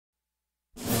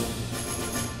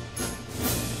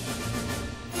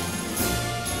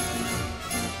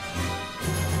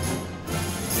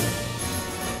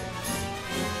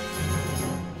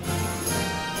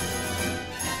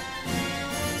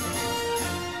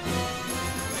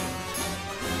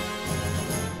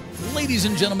Ladies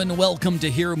and gentlemen, welcome to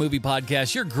Hero Movie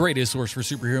Podcast, your greatest source for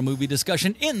superhero movie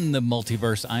discussion in the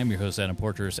multiverse. I'm your host, Adam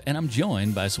Portrais, and I'm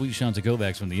joined by sweet Shanta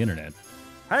Kovacs from the internet.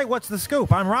 Hey, what's the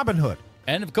scoop? I'm Robin Hood.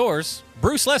 And, of course,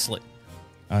 Bruce Leslie.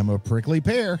 I'm a prickly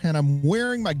pear, and I'm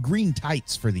wearing my green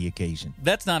tights for the occasion.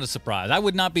 That's not a surprise. I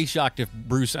would not be shocked if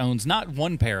Bruce owns not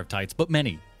one pair of tights, but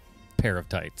many pair of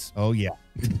tights. Oh, yeah.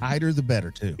 The tighter, the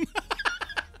better, too.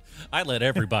 I let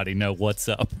everybody know what's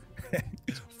up.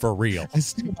 For real. I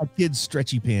steal my kids'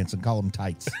 stretchy pants and call them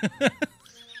tights.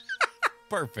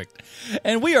 Perfect.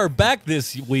 And we are back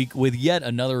this week with yet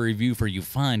another review for you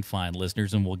fine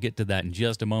listeners, and we'll get to that in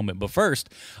just a moment. But first,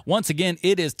 once again,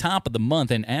 it is top of the month,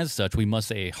 and as such, we must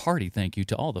say a hearty thank you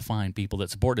to all the fine people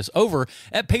that support us over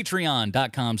at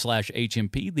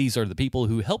patreon.com/HMP. These are the people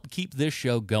who help keep this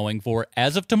show going for,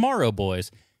 as of tomorrow, boys,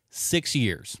 6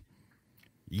 years.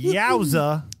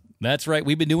 Yowza. That's right.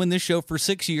 We've been doing this show for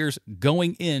 6 years,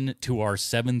 going into our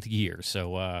 7th year.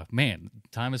 So, man,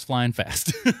 time is flying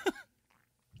fast.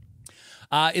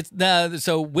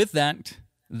 So with that,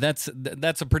 that's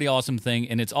a pretty awesome thing,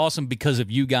 and it's awesome because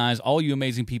of you guys, all you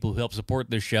amazing people who help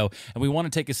support this show. And we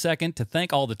want to take a second to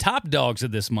thank all the top dogs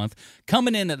of this month.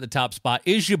 Coming in at the top spot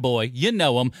is your boy. You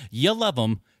know him. You love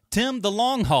him. Tim the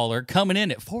Longhauler coming in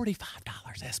at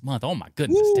 $45 this month. Oh, my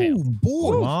goodness, Tim.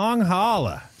 Boy.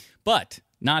 Longhauler. But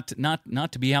not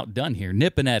to be outdone here,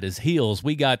 nipping at his heels,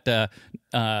 we got at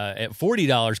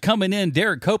 $40 coming in,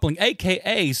 Derrick Copling,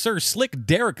 a.k.a. Sir Slick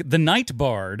Derrick the Night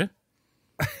Bard.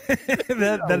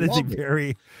 that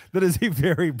is a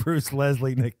very Bruce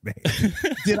Leslie nickname.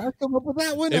 Did I come up with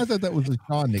that one? I thought that was a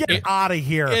Sean nickname. Get out of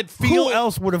here. Who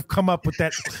else would have come up with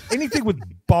that? Anything with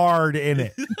Bard in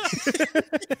it.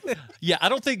 Yeah, I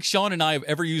don't think Sean and I have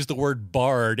ever used the word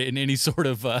Bard in any sort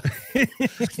of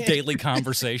daily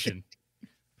conversation.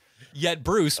 Yet,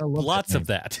 Bruce, lots of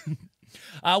that.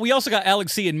 We also got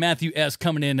Alex C. and Matthew S.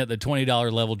 coming in at the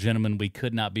 $20 level. Gentlemen, we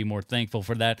could not be more thankful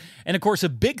for that. And, of course, a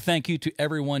big thank you to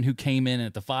everyone who came in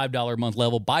at the $5 a month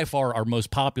level, by far our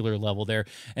most popular level there.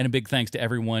 And a big thanks to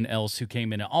everyone else who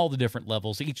came in at all the different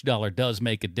levels. Each dollar does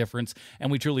make a difference,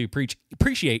 and we truly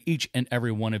appreciate each and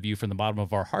every one of you from the bottom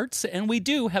of our hearts. And we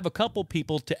do have a couple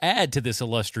people to add to this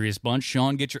illustrious bunch.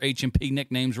 Sean, get your HMP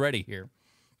nicknames ready here.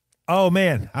 Oh,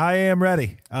 man, I am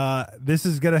ready. This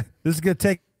is gonna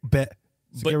take a bit.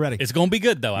 So get ready. It's going to be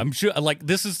good, though. I'm sure. Like,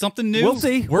 this is something new. We'll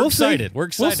see. We're excited. We'll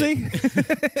see.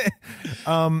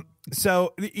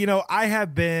 So, I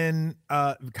have been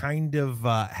kind of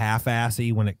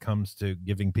half-assy when it comes to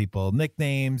giving people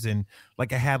nicknames. And,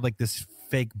 like, I had, like, this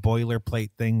fake boilerplate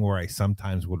thing where I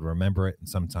sometimes would remember it and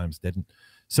sometimes didn't.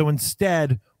 So,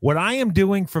 instead, what I am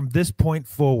doing from this point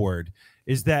forward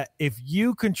is that if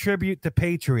you contribute to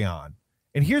Patreon,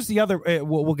 and here's the other,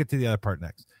 we'll get to the other part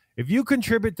next. If you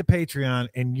contribute to Patreon,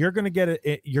 and you're going to get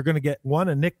a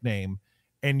nickname,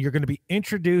 and you're going to be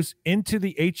introduced into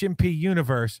the HMP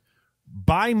universe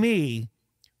by me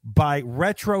by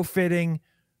retrofitting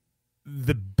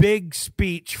the big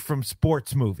speech from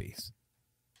sports movies.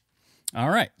 All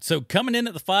right. So coming in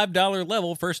at the $5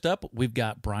 level, first up, we've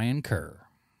got Brian Kerr.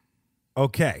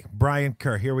 Okay, Brian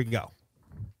Kerr. Here we go.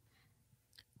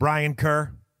 Brian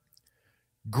Kerr.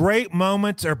 Great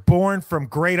moments are born from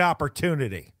great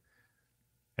opportunity.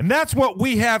 And that's what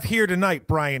we have here tonight,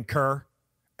 Brian Kerr.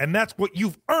 And that's what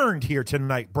you've earned here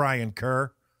tonight, Brian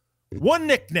Kerr. One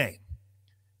nickname.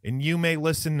 And you may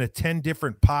listen to 10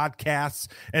 different podcasts,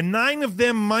 and 9 of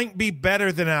them might be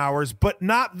better than ours, but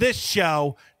not this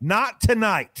show, not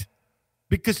tonight.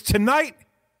 Because tonight,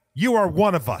 you are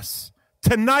one of us.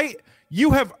 Tonight,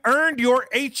 you have earned your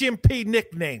HMP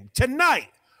nickname. Tonight,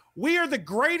 we are the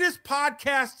greatest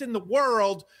podcast in the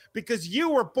world because you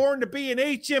were born to be an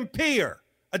HMPer,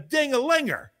 a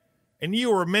ding-a-linger, and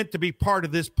you were meant to be part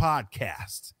of this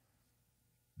podcast.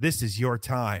 This is your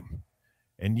time,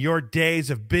 and your days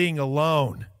of being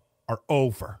alone are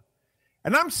over.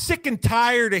 And I'm sick and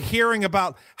tired of hearing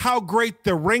about how great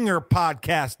the Ringer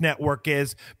podcast network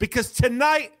is, because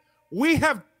tonight we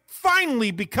have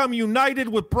finally become united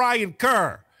with Brian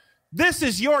Kerr. This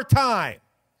is your time.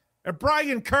 And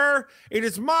Brian Kerr, it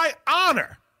is my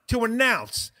honor to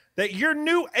announce that your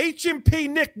new HMP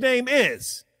nickname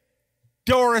is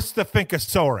Doris the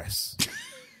Finkosaurus.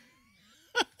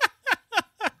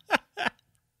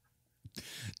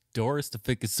 Doris the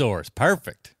Finkosaurus.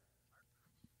 Perfect.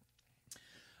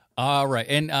 All right.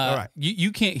 And All right.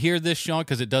 You can't hear this, Sean,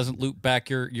 because it doesn't loop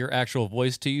back your actual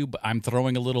voice to you, but I'm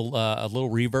throwing a little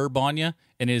reverb on you,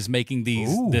 and it is making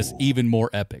this even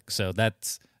more epic. So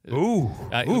that's... Ooh.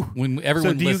 When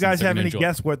everyone so do you listens, guys have any enjoy.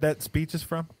 guess what that speech is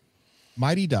from?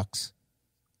 Mighty Ducks.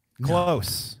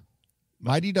 Close.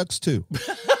 Mighty Ducks 2.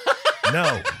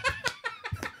 No.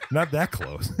 Not that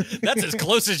close. That's as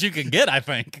close as you can get, I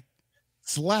think.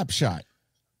 Slapshot.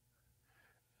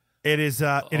 It is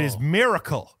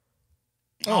Miracle.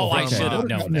 Oh, I should have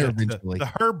known that.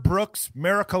 The Herb Brooks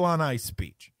Miracle on Ice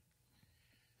speech.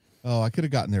 Oh, I could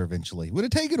have gotten there eventually. Would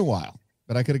have taken a while,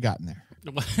 but I could have gotten there.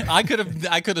 I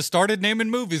could have started naming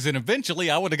movies, and eventually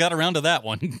I would have got around to that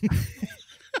one.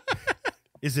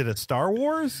 Is it a Star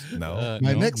Wars? No.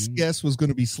 My next guess was going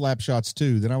to be Slapshots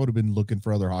 2. Then I would have been looking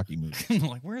for other hockey movies.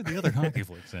 Like, where are the other hockey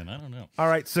flicks in? I don't know. All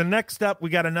right. So next up, we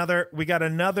got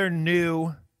another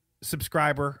new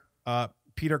subscriber,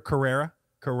 Peter Correa.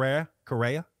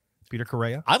 Peter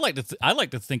Correa. I like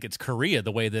to think it's Korea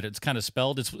the way that it's kind of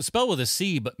spelled. It's spelled with a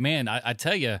C, but man, I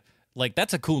tell you, like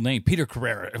that's a cool name, Peter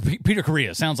Correa. Peter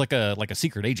Correa sounds like a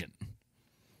secret agent.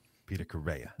 Peter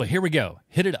Correa. But here we go.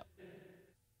 Hit it up.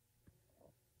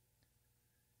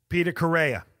 Peter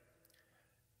Correa.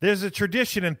 There's a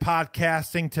tradition in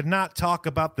podcasting to not talk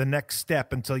about the next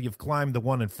step until you've climbed the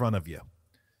one in front of you.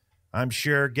 I'm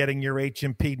sure getting your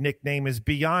HMP nickname is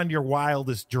beyond your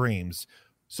wildest dreams,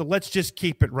 so let's just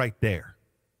keep it right there.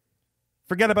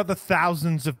 Forget about the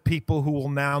thousands of people who will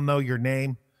now know your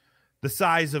name, the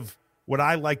size of what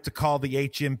I like to call the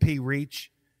HMP reach,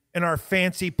 in our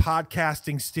fancy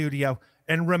podcasting studio,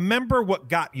 and remember what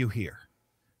got you here.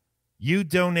 You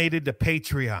donated to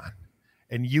Patreon,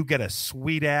 and you get a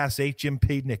sweet-ass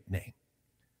HMP nickname.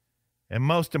 And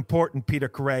most important, Peter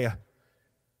Correa,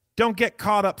 don't get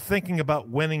caught up thinking about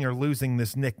winning or losing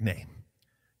this nickname.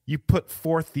 You put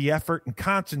forth the effort and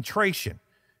concentration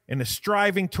into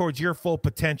striving towards your full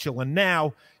potential, and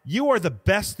now you are the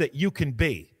best that you can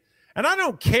be. And I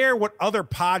don't care what other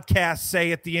podcasts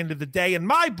say at the end of the day. In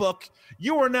my book,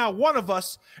 you are now one of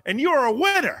us, and you are a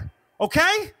winner,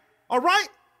 okay? All right?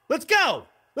 Let's go.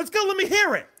 Let's go. Let me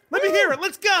hear it. Let me hear it.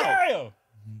 Let's go. Yeah.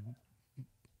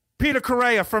 Peter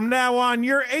Correa, from now on,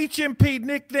 your HMP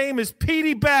nickname is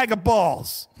Petey Bag of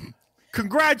Balls.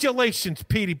 Congratulations,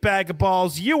 Petey Bag of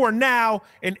Balls. You are now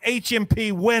an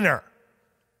HMP winner.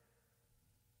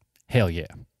 Hell yeah.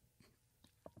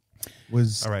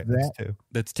 All right,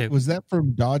 that's two. Was that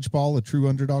from Dodgeball, a true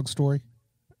underdog story?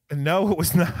 No, it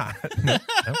was not. No.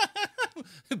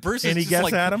 Bruce Any is guess,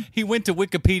 like, Adam? He went to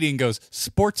Wikipedia and goes,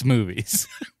 sports movies.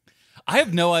 I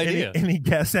have no idea. Any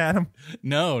guess, Adam?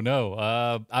 No.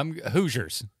 I'm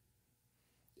Hoosiers.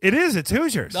 It is. It's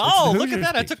Hoosiers. Oh, It's look at Hoosiers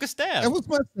that. I speech. took a stab. That was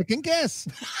my second guess.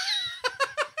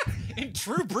 In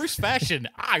true Bruce fashion,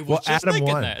 I was just Adam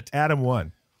thinking won. that. Adam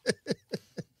won.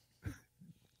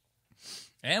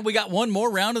 And we got one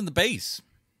more round in the base.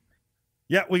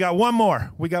 Yeah, we got one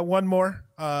more. We've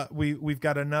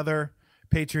got another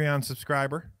Patreon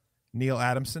subscriber, Neil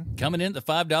Adamson. Coming in at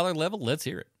the $5 level. Let's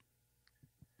hear it.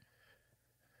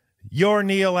 You're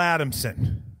Neil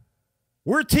Adamson.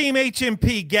 We're Team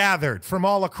HMP gathered from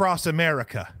all across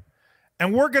America,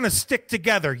 and we're going to stick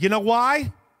together. You know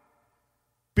why?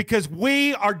 Because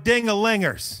we are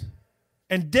ding-a-lingers,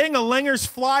 and ding-a-lingers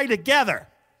fly together.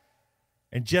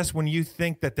 And just when you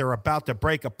think that they're about to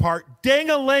break apart,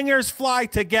 ding-a-lingers fly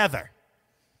together.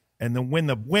 And then when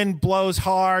the wind blows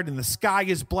hard and the sky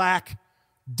is black,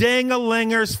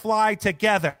 ding-a-lingers fly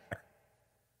together.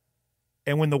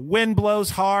 And when the wind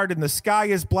blows hard and the sky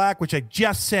is black, which I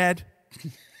just said,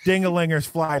 ding-a-lingers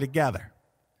fly together.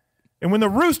 And when the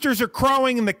roosters are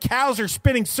crowing and the cows are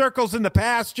spinning circles in the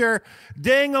pasture,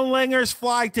 ding-a-lingers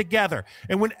fly together.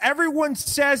 And when everyone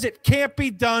says it can't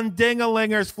be done,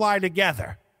 ding-a-lingers fly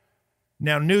together.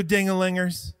 Now, new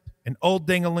ding-a-lingers and old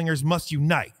ding-a-lingers must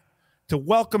unite to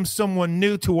welcome someone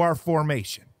new to our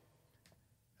formation.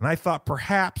 And I thought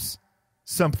perhaps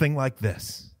something like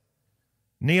this.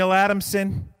 Neil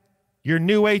Adamson, your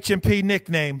new HMP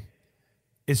nickname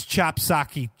is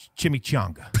Chopsaki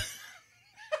Chimichanga.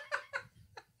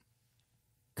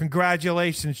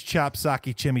 Congratulations,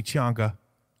 Chopsaki Chimichanga.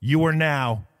 You are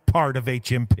now part of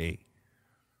HMP.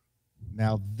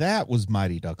 Now that was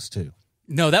Mighty Ducks 2.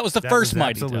 No, that was the first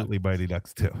Mighty Ducks. Absolutely Mighty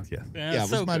Ducks 2. Yeah. Yeah, it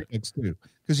was Mighty Ducks 2.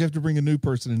 Because you have to bring a new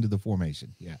person into the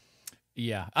formation. Yeah.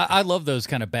 Yeah, I love those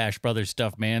kind of Bash Brothers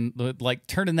stuff, man. Like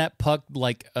turning that puck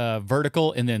like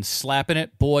vertical and then slapping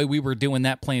it. Boy, we were doing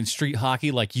that playing street hockey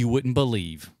like you wouldn't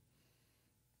believe.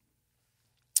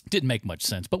 Didn't make much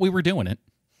sense, but we were doing it.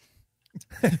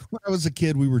 When I was a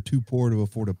kid, we were too poor to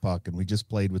afford a puck, and we just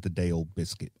played with a day-old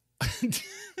biscuit.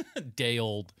 Day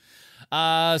old.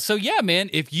 So yeah, man,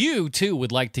 if you too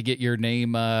would like to get your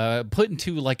name put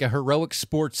into like a heroic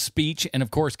sports speech, and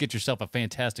of course get yourself a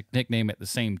fantastic nickname at the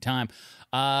same time,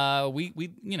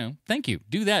 we thank you.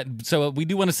 Do that. So we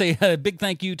do want to say a big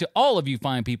thank you to all of you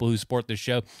fine people who support this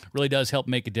show. Really does help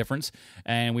make a difference,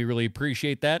 and we really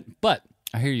appreciate that. But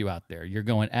I hear you out there. You're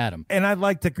going, Adam. And I'd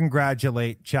like to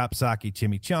congratulate Chopsaki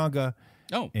Chimichanga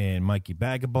and Mikey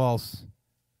Bagaballs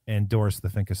and Doris the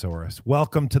Finkosaurus.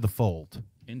 Welcome to the fold.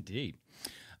 Indeed.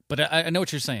 But I know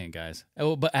what you're saying, guys.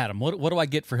 Oh, but Adam, what do I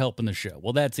get for helping the show?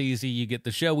 Well, that's easy. You get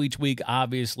the show each week,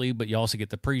 obviously, but you also get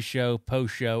the pre-show,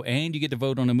 post-show, and you get to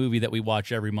vote on a movie that we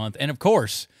watch every month. And, of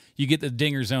course, you get the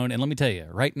Dinger Zone. And let me tell you,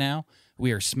 right now,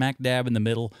 we are smack dab in the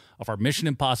middle of our Mission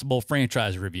Impossible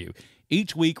franchise review.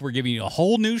 Each week, we're giving you a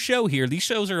whole new show here. These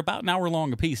shows are about an hour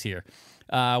long apiece here.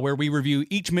 Where we review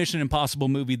each Mission Impossible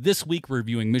movie. This week, we're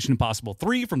reviewing Mission Impossible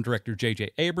 3 from director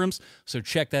J.J. Abrams, so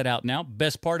check that out now.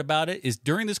 Best part about it is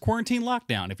during this quarantine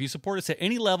lockdown, if you support us at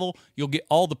any level, you'll get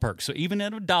all the perks. So even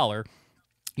at $1,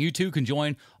 you too can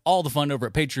join all the fun over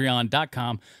at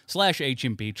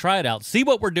patreon.com/HMP. Try it out. See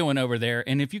what we're doing over there.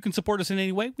 And if you can support us in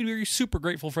any way, we'd be super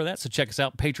grateful for that. So check us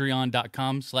out,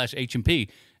 patreon.com/HMP.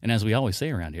 And as we always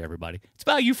say around here, everybody, it's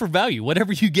value for value.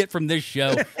 Whatever you get from this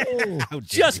show,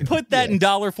 just put that in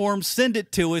dollar form. Send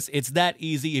it to us. It's that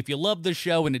easy. If you love the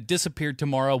show and it disappeared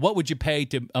tomorrow, what would you pay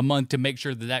a month to make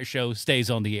sure that that show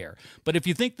stays on the air? But if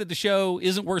you think that the show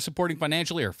isn't worth supporting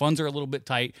financially or funds are a little bit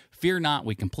tight, fear not.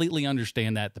 We completely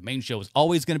understand that. The main show is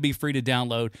always going to be free to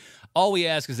download. All we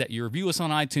ask is that you review us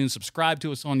on iTunes, subscribe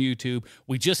to us on YouTube.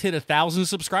 We just hit 1,000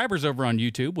 subscribers over on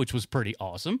YouTube, which was pretty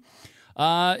awesome.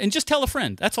 And just tell a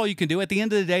friend. That's all you can do. At the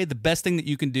end of the day, the best thing that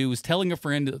you can do is telling a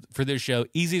friend for this show.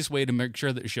 Easiest way to make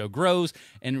sure that the show grows.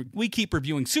 And we keep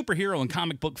reviewing superhero and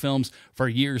comic book films for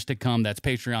years to come. That's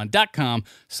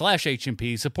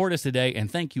patreon.com/HMP. Support us today.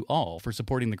 And thank you all for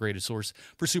supporting the greatest source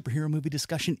for superhero movie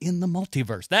discussion in the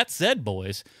multiverse. That said,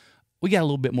 boys, we got a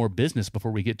little bit more business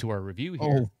before we get to our review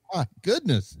here. Oh, my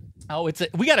goodness. Oh,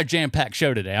 we got a jam-packed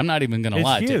show today. I'm not even going to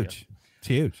lie to you. It's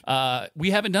huge.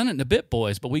 We haven't done it in a bit,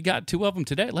 boys, but we got 2 of them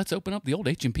today. Let's open up the old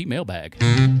HMP mailbag.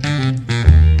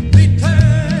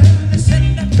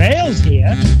 Bale's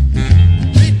here.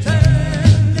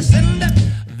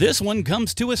 This one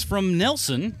comes to us from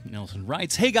Nelson. Nelson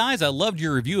writes, "Hey guys, I loved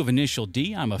your review of Initial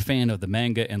D. I'm a fan of the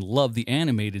manga and love the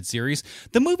animated series.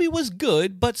 The movie was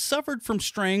good, but suffered from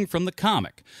straying from the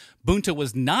comic. Bunta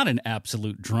was not an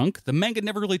absolute drunk. The manga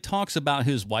never really talks about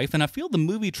his wife, and I feel the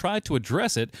movie tried to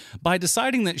address it by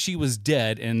deciding that she was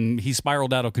dead and he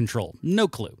spiraled out of control. No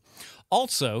clue.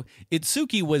 Also,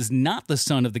 Itsuki was not the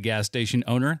son of the gas station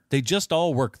owner. They just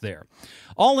all worked there.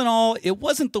 All in all, it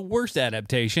wasn't the worst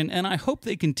adaptation, and I hope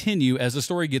they continue as the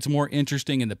story gets more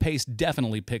interesting and the pace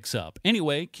definitely picks up.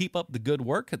 Anyway, keep up the good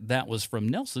work." That was from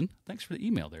Nelson. Thanks for the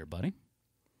email there, buddy.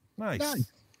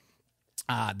 Nice.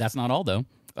 That's not all, though.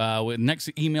 Next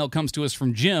email comes to us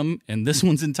from Jim, and this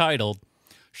one's entitled,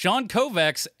 "Sean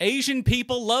Kovacs, Asian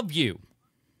People Love You."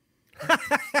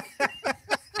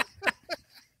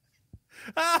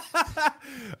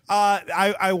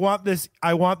 I want this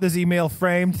email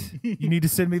framed. You need to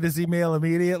send me this email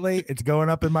immediately. It's going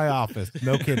up in my office.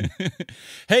 No kidding.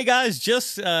 Hey guys,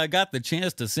 just got the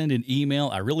chance to send an email.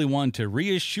 I really want to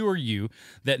reassure you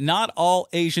that not all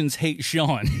Asians hate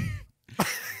Sean.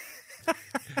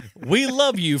 We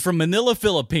love you from Manila,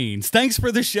 Philippines. Thanks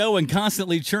for the show and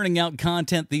constantly churning out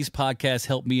content. These podcasts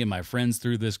help me and my friends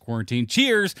through this quarantine.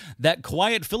 Cheers, that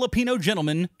quiet Filipino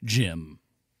gentleman, Jim.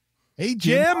 Hey,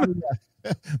 Jim.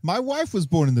 My wife was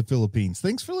born in the Philippines.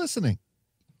 Thanks for listening.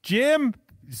 Jim,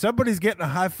 somebody's getting a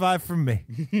high five from me.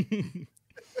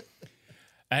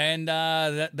 And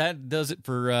that does it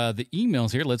for the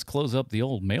emails here. Let's close up the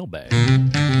old mailbag.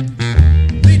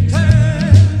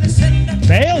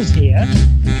 Bale's here.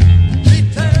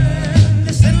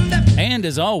 And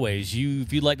as always,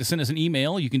 if you'd like to send us an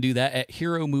email, you can do that at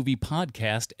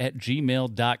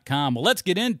heromoviepodcast@gmail.com. Well, let's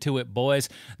get into it, boys.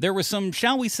 There was some,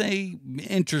 shall we say,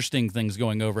 interesting things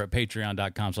going over at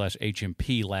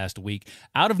patreon.com/HMP last week.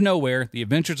 Out of nowhere, The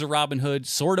Adventures of Robin Hood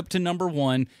soared up to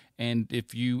 #1. And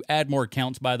if you add more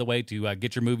accounts, by the way, to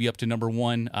get your movie up to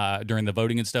 #1 during the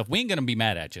voting and stuff, we ain't going to be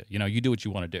mad at you. You know, you do what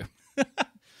you want to do.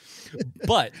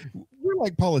 But we're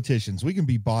like politicians. We can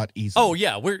be bought easily. Oh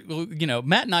yeah,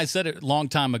 Matt and I said it a long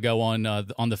time ago on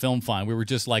the Film Find. We were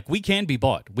just like, we can be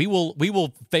bought. We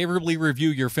will favorably review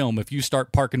your film if you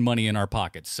start parking money in our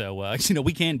pockets. So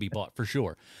we can be bought for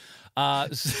sure.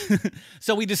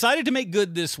 So we decided to make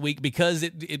good this week because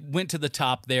it went to the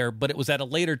top there, but it was at a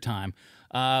later time.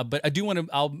 But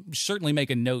I'll certainly make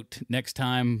a note next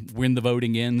time when the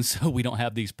voting ends so we don't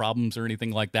have these problems or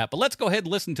anything like that. But let's go ahead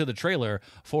and listen to the trailer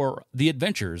for The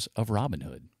Adventures of Robin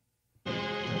Hood.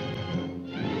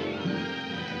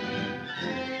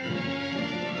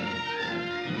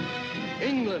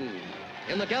 England,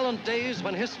 in the gallant days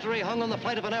when history hung on the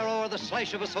flight of an arrow or the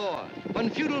slash of a sword, when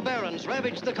feudal barons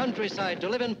ravaged the countryside to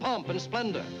live in pomp and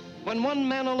splendor, when one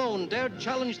man alone dared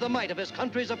challenge the might of his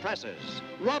country's oppressors.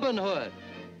 Robin Hood,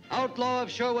 outlaw of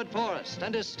Sherwood Forest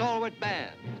and his stalwart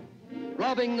band,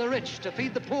 robbing the rich to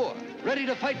feed the poor, ready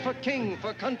to fight for king,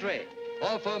 for country,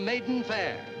 or for maiden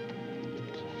fair.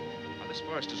 Now, this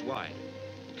forest is wide.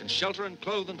 It can shelter and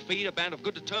clothe and feed a band of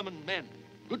good determined men,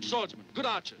 good swordsmen, good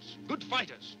archers, good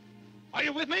fighters. Are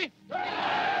you with me?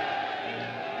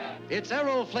 It's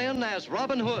Errol Flynn as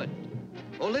Robin Hood,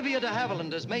 Olivia de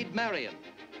Havilland as Maid Marian,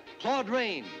 Claude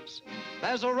Rains,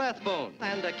 Basil Rathbone,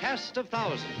 and a cast of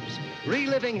thousands,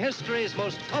 reliving history's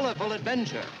most colorful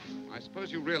adventure. I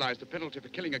suppose you realize the penalty for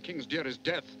killing a king's deer is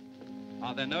death.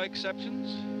 Are there no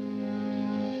exceptions?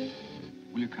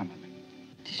 Will you come with me?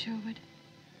 To Sherwood?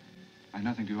 I've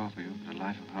nothing to offer you but a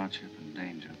life of hardship and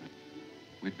danger, but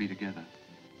we'd be together.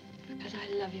 Because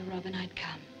I love you, Robin, I'd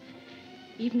come.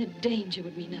 Even a danger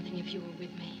would mean nothing if you were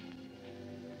with me.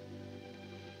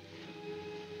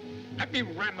 Let me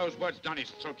ram those words down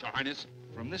his throat, Your Highness.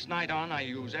 From this night on, I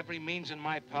use every means in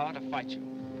my power to fight you.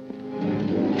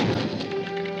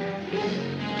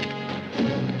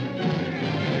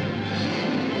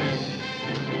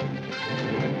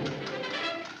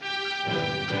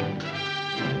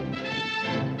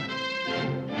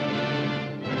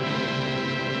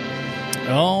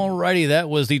 Alrighty, that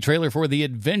was the trailer for The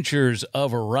Adventures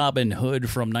of Robin Hood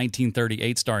from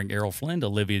 1938, starring Errol Flynn,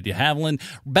 Olivia de Havilland,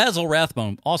 Basil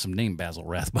Rathbone, awesome name, Basil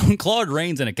Rathbone, Claude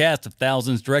Rains, and a cast of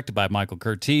thousands, directed by Michael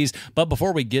Curtiz. But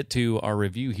before we get to our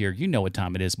review here, you know what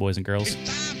time it is, boys and girls.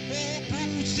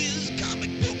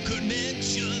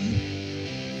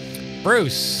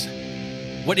 Bruce,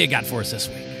 what do you got for us this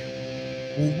week?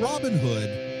 Well, Robin Hood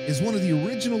is one of the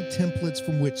original templates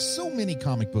from which so many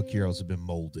comic book heroes have been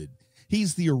molded.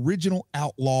 He's the original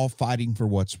outlaw fighting for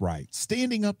what's right,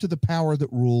 standing up to the power that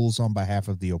rules on behalf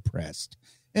of the oppressed,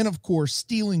 and of course,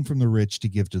 stealing from the rich to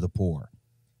give to the poor.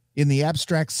 In the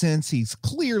abstract sense, he's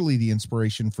clearly the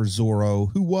inspiration for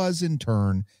Zorro, who was, in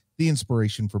turn, the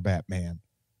inspiration for Batman.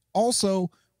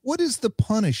 Also, what is the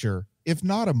Punisher, if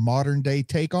not a modern-day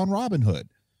take on Robin Hood?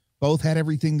 Both had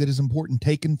everything that is important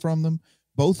taken from them.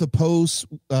 Both oppose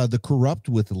the corrupt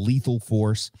with lethal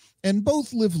force, and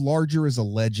both live larger as a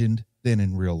legend than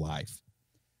in real life.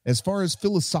 As far as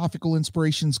philosophical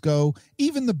inspirations go,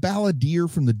 even the balladeer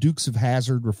from the Dukes of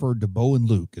Hazzard referred to Bo and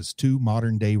Luke as two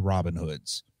modern-day Robin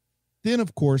Hoods. Then,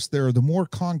 of course, there are the more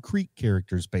concrete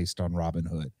characters based on Robin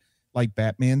Hood, like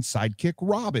Batman's sidekick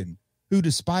Robin, who,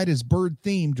 despite his bird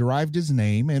theme, derived his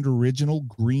name and original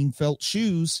green felt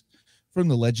shoes from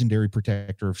the legendary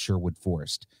protector of Sherwood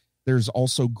Forest. There's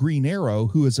also Green Arrow,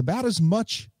 who is about as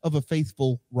much of a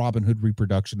faithful Robin Hood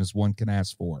reproduction as one can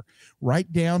ask for,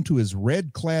 right down to his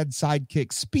red-clad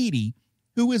sidekick Speedy,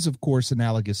 who is, of course,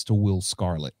 analogous to Will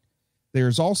Scarlet.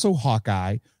 There's also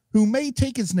Hawkeye, who may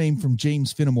take his name from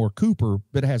James Fenimore Cooper,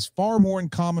 but has far more in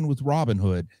common with Robin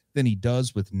Hood than he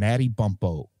does with Natty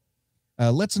Bumppo.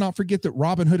 Let's not forget that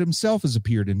Robin Hood himself has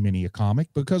appeared in many a comic,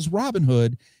 because Robin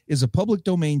Hood is a public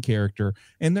domain character,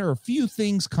 and there are few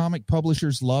things comic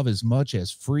publishers love as much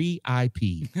as free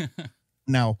IP.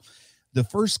 Now, the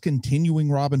first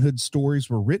continuing Robin Hood stories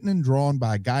were written and drawn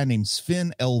by a guy named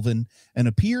Sven Elven and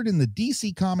appeared in the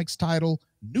DC Comics title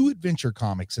New Adventure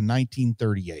Comics in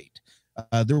 1938.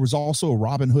 There was also a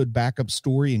Robin Hood backup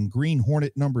story in Green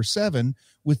Hornet #7,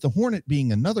 with the Hornet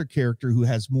being another character who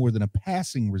has more than a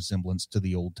passing resemblance to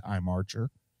the old-time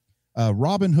Archer.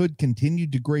 Robin Hood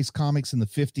continued to grace comics in the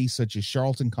 50s, such as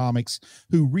Charlton Comics,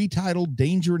 who retitled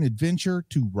Danger and Adventure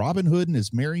to Robin Hood and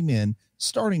His Merry Men,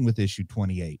 starting with issue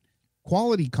 28.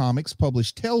 Quality Comics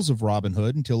published Tales of Robin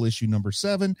Hood until issue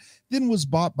 #7, then was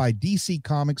bought by DC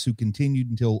Comics, who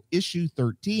continued until issue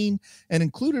 13 and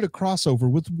included a crossover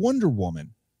with Wonder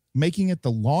Woman, making it the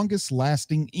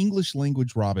longest-lasting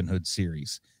English-language Robin Hood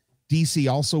series. DC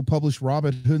also published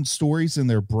Robin Hood stories in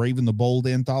their Brave and the Bold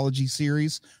anthology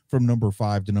series from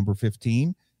 #5 to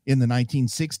 #15. In the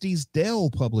 1960s, Dell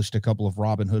published a couple of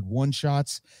Robin Hood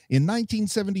one-shots. In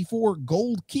 1974,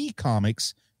 Gold Key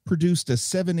Comics produced a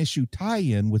 7-issue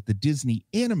tie-in with the Disney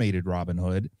animated Robin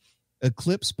Hood.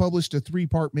 Eclipse published a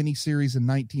 3-part miniseries in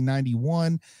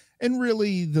 1991, and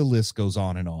really the list goes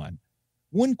on and on.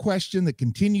 One question that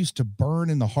continues to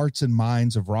burn in the hearts and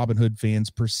minds of Robin Hood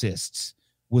fans persists.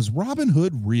 Was Robin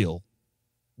Hood real?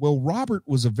 Well, Robert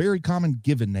was a very common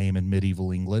given name in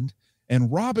medieval England,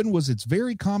 and Robin was its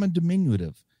very common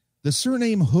diminutive. The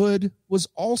surname Hood was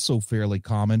also fairly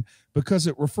common because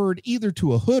it referred either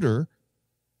to a hooder,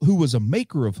 who was a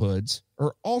maker of hoods,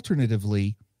 or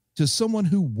alternatively to someone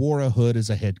who wore a hood as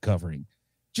a head covering.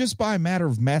 Just by a matter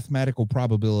of mathematical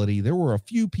probability, there were a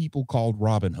few people called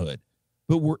Robin Hood,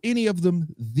 but were any of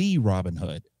them the Robin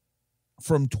Hood?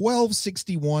 From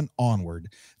 1261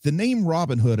 onward, the name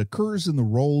Robin Hood occurs in the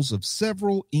rolls of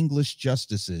several English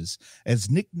justices as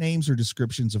nicknames or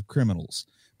descriptions of criminals,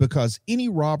 because any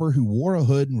robber who wore a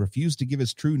hood and refused to give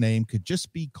his true name could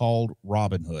just be called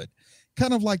Robin Hood.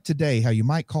 Kind of like today, how you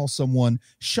might call someone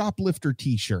shoplifter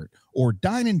t-shirt or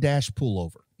dine and dash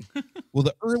pullover. Well,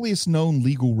 the earliest known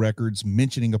legal records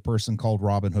mentioning a person called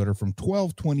Robin Hood are from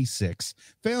 1226,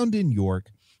 found in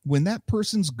York, when that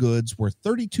person's goods were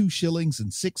 32 shillings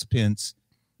and 6 pence,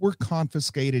 were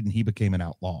confiscated and he became an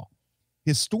outlaw.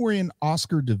 Historian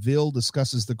Oscar DeVille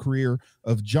discusses the career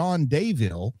of John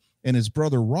Dayville and his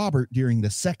brother Robert during the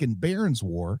Second Barons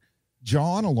War.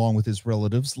 John, along with his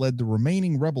relatives, led the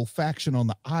remaining rebel faction on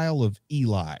the Isle of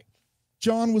Ely.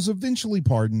 John was eventually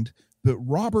pardoned, but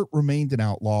Robert remained an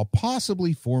outlaw,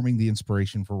 possibly forming the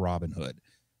inspiration for Robin Hood.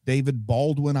 David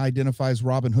Baldwin identifies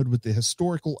Robin Hood with the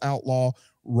historical outlaw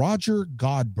Roger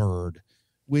Godbird,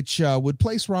 which would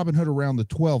place Robin Hood around the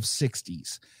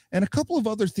 1260s. And a couple of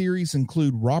other theories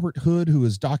include Robert Hood, who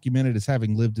is documented as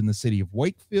having lived in the city of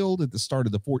Wakefield at the start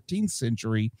of the 14th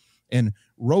century, and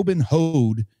Robin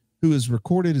Hood, who is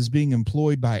recorded as being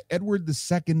employed by Edward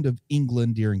II of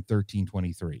England during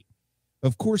 1323.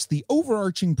 Of course, the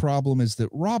overarching problem is that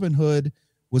Robin Hood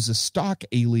was a stock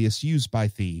alias used by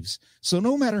thieves, so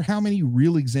no matter how many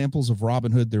real examples of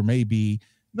Robin Hood there may be,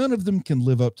 none of them can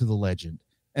live up to the legend.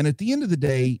 And at the end of the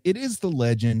day, it is the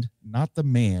legend, not the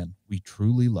man we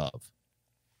truly love.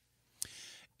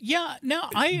 Yeah, now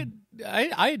I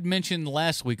had mentioned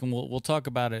last week, and we'll talk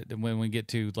about it when we get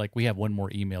to, like, we have one more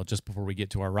email just before we get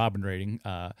to our Robin rating.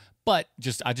 But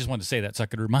I just wanted to say that so I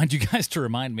could remind you guys to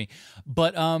remind me.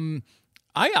 But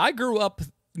I grew up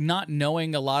not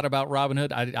knowing a lot about Robin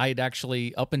Hood. I had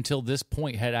actually, up until this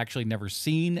point, had actually never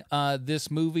seen this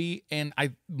movie, and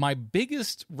my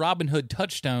biggest Robin Hood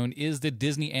touchstone is the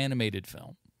Disney animated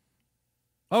film.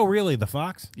 Oh, really? The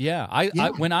Fox? Yeah.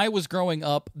 I when I was growing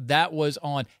up, that was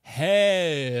on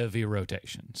heavy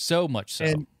rotation. So much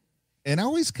so. And I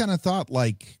always kind of thought,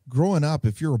 like, growing up,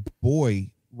 if you're a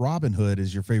boy, Robin Hood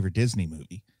is your favorite Disney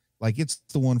movie. Like, it's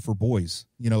the one for boys.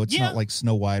 You know, it's not like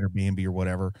Snow White or Bambi or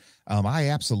whatever. I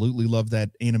absolutely love that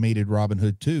animated Robin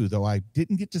Hood, too, though I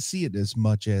didn't get to see it as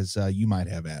much as you might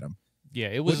have, Adam. Yeah,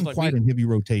 it was like quite in heavy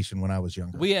rotation when I was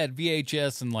younger. We had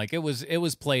VHS, and like it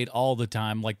was played all the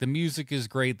time. Like, the music is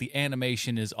great, the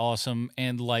animation is awesome,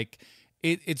 and like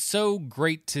it's so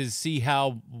great to see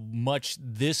how much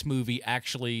this movie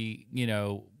actually, you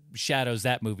know, shadows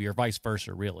that movie, or vice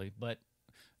versa, really. But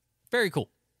very cool.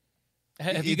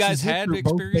 Have you guys had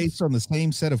experience? Both based on the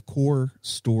same set of core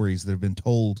stories that have been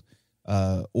told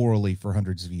orally for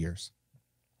hundreds of years.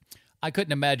 I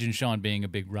couldn't imagine Sean being a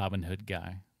big Robin Hood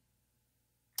guy.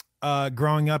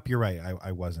 Growing up, you're right.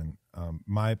 I wasn't.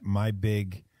 My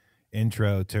big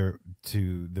intro to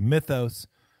the mythos,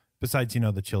 besides, you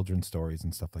know, the children's stories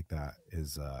and stuff like that,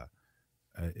 is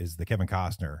the Kevin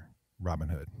Costner Robin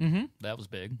Hood. Mm-hmm. That was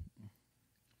big.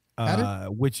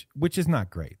 Which is not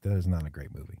great. That is not a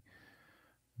great movie.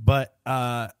 But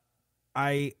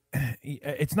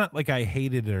it's not like I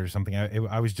hated it or something.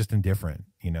 I was just indifferent.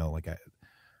 You know, like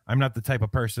I'm not the type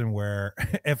of person where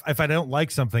if I don't like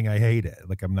something, I hate it.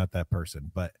 Like, I'm not that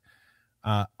person, but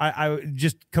I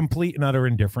just complete and utter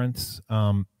indifference.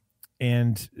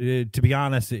 And to be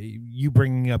honest, you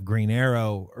bringing up Green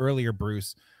Arrow earlier,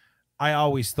 Bruce, I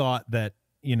always thought that,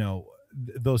 you know,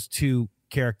 those two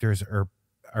characters are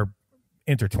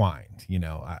intertwined. You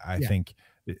know, I think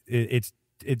it's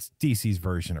DC's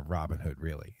version of Robin Hood,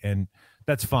 really. And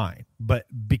that's fine. But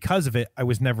because of it, I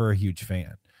was never a huge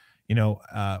fan. You know,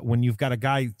 when you've got a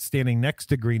guy standing next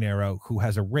to Green Arrow who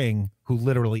has a ring, who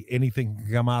literally anything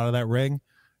can come out of that ring,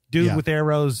 dude with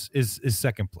arrows is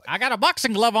second place. I got a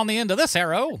boxing glove on the end of this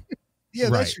arrow.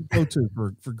 That's your go-to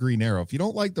for Green Arrow. If you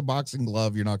don't like the boxing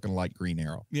glove, you're not going to like Green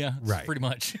Arrow. Yeah, right. Pretty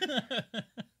much.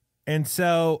 And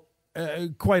so,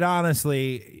 quite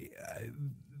honestly,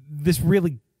 this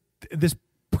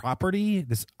property,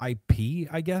 this IP,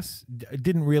 I guess,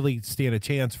 didn't really stand a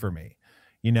chance for me.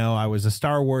 You know, I was a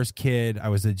Star Wars kid. I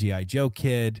was a G.I. Joe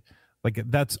kid. Like,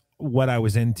 that's what I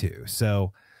was into.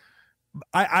 So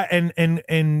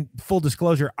and full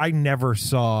disclosure, I never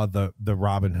saw the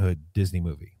Robin Hood Disney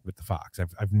movie with the Fox.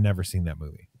 I've never seen that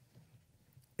movie.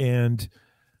 And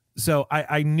so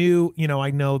I knew, you know,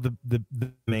 I know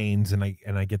the mains, and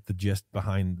I get the gist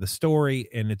behind the story,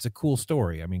 and it's a cool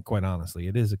story. I mean, quite honestly,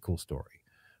 it is a cool story.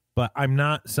 But I'm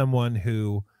not someone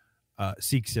who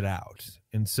seeks it out.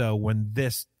 And so when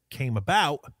this came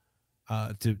about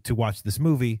to watch this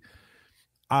movie,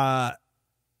 I'll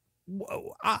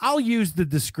use the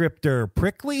descriptor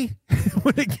prickly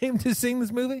when it came to seeing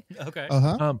this movie. Okay.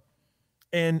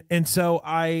 And so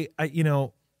I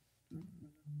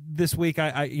this week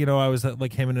I was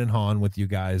like hemming and hawing with you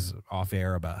guys off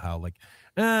air about how like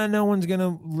no one's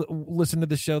gonna listen to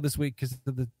the show this week because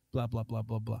of the blah blah blah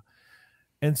blah blah.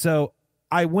 And so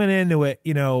I went into it,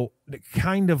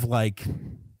 kind of like,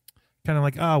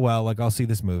 oh well, like I'll see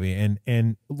this movie,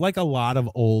 and like a lot of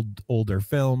older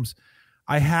films,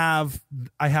 I have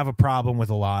a problem with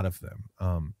a lot of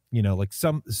them. Like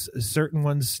some certain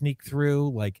ones sneak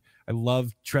through. Like I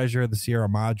love Treasure of the Sierra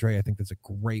Madre. I think that's a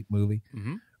great movie.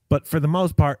 Mm-hmm. But for the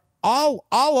most part, all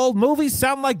old movies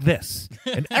sound like this,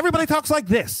 and everybody talks like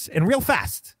this, and real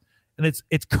fast, and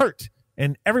it's curt,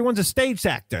 and everyone's a stage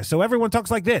actor, so everyone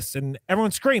talks like this, and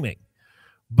everyone's screaming.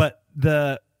 But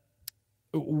I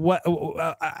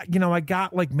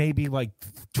got like maybe like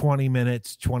 20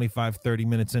 minutes, 25, 30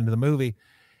 minutes into the movie,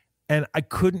 and I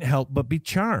couldn't help but be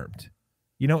charmed.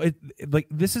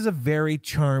 This is a very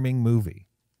charming movie.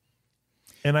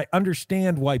 And I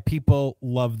understand why people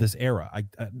love this era.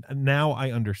 Now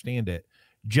I understand it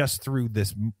just through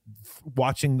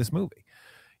watching this movie.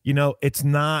 It's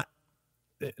not,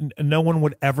 no one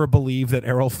would ever believe that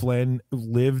Errol Flynn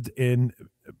lived in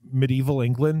medieval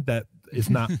England. That is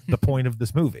not the point of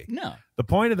this movie. No. The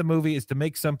point of the movie is to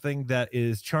make something that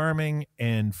is charming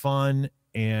and fun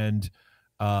and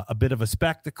a bit of a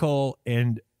spectacle,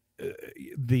 and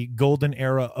the golden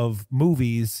era of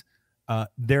movies,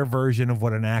 their version of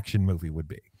what an action movie would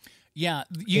be. Yeah,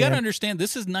 you got to understand,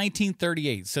 this is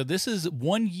 1938, so this is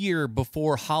 1 year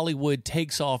before Hollywood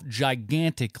takes off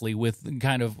gigantically with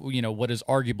kind of, what is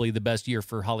arguably the best year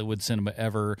for Hollywood cinema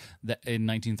ever, in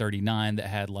 1939, that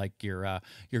had like your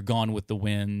Gone with the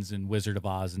Winds and Wizard of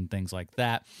Oz and things like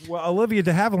that. Well, Olivia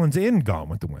de Havilland's in Gone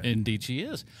with the Wind. Indeed she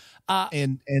is.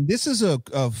 And this is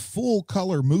a full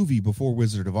color movie before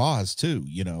Wizard of Oz too,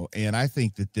 and I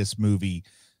think that this movie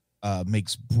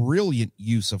makes brilliant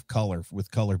use of color, with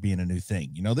color being a new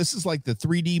thing. This is like the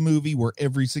 3D movie where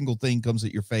every single thing comes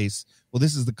at your face. Well,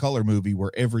 this is the color movie where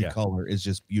every color is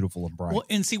just beautiful and bright. Well,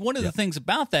 and see, one of the things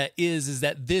about that is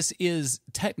that this is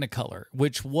Technicolor,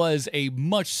 which was a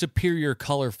much superior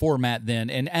color format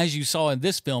then. And as you saw in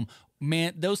this film,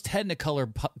 man, those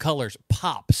Technicolor colors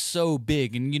pop so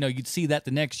big. And, you'd see that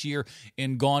the next year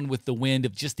in Gone with the Wind,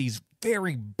 of just these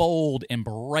very bold and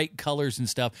bright colors and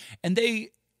stuff. And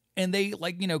they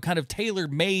kind of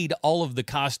tailor-made all of the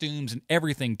costumes and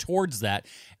everything towards that.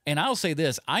 And I'll say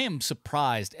this, I am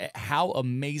surprised at how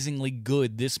amazingly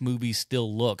good this movie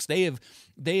still looks. They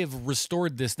have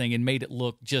restored this thing and made it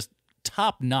look just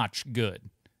top-notch good.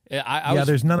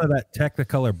 There's none of that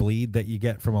Technicolor bleed that you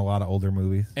get from a lot of older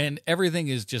movies. And everything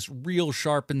is just real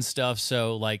sharp and stuff,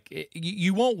 so like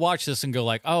you won't watch this and go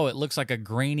like, oh, it looks like a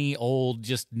grainy old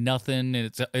just nothing,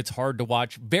 and it's hard to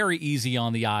watch. Very easy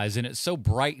on the eyes, and it's so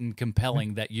bright and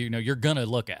compelling that you're gonna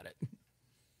look at it.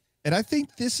 And I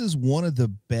think this is one of the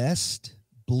best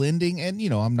blending, and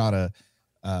I'm not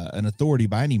an authority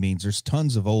by any means. There's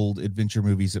tons of old adventure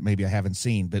movies that maybe I haven't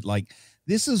seen, but like,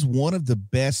 this is one of the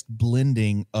best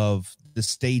blending of the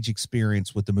stage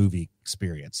experience with the movie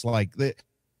experience. Like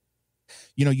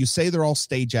you say they're all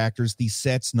stage actors. These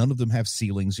sets, none of them have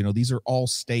ceilings. These are all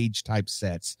stage type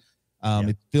sets.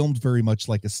 It's filmed very much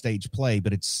like a stage play,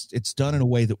 but it's done in a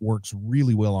way that works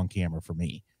really well on camera for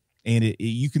me. And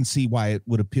you can see why it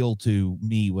would appeal to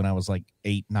me when I was like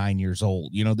 8, 9 years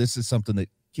old. This is something that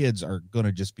kids are going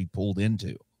to just be pulled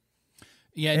into.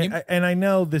 Yeah, and I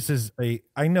know this is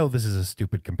a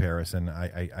stupid comparison.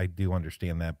 I do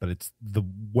understand that, but it's the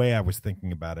way I was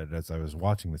thinking about it as I was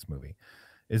watching this movie,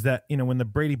 is that when the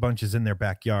Brady Bunch is in their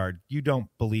backyard, you don't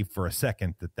believe for a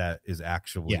second that is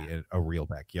actually a real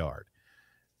backyard.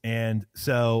 And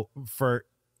so for,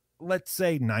 let's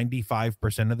say,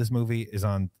 95% of this movie is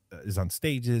on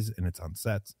stages and it's on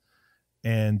sets,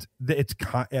 and it's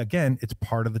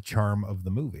part of the charm of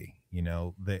the movie.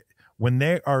 That when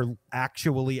they are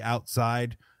actually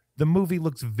outside, the movie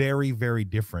looks very, very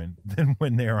different than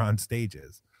when they're on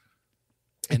stages.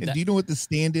 And do you know what the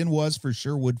stand-in was for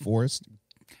Sherwood Forest?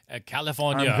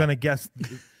 California. I'm gonna guess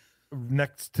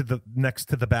next to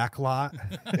the back lot.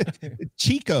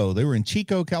 Chico. They were in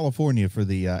Chico, California for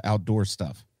the outdoor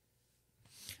stuff.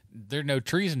 There are no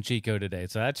trees in Chico today,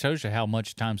 so that shows you how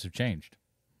much times have changed.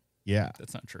 Yeah,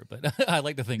 that's not true, but I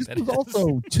like to think that it was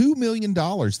also $2 million.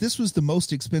 This was the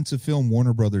most expensive film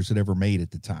Warner Brothers had ever made at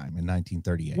the time in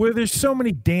 1938. Where there's so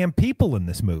many damn people in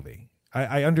this movie.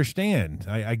 I understand.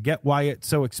 I get why it's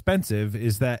so expensive,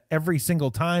 is that every single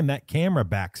time that camera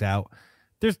backs out,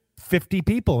 there's 50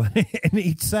 people in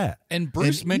each set. And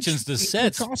Bruce mentions the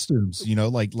sets. Costumes,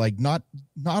 like not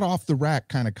off the rack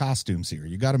kind of costumes here.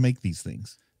 You got to make these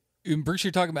things. Bruce,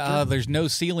 you're talking about how there's no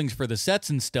ceilings for the sets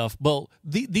and stuff. Well,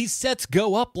 these sets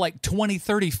go up like 20,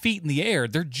 30 feet in the air.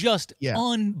 They're just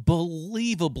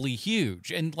unbelievably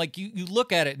huge. And like you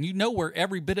look at it and you know where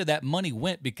every bit of that money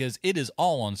went because it is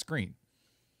all on screen.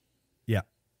 Yeah.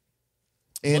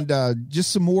 And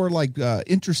just some more like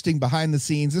interesting behind the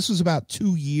scenes. This was about 3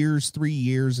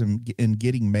 years in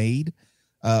getting made.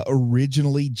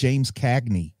 Originally, James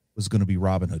Cagney was going to be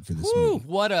Robin Hood for this movie.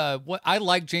 What I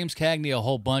like James Cagney a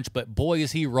whole bunch, but boy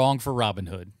is he wrong for Robin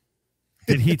Hood.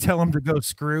 Did he tell him to go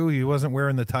screw? He wasn't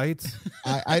wearing the tights?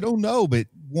 I don't know, but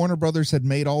Warner Brothers had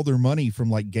made all their money from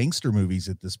like gangster movies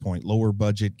at this point, lower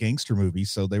budget gangster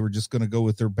movies. So they were just going to go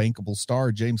with their bankable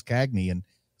star, James Cagney. And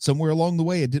somewhere along the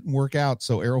way, it didn't work out.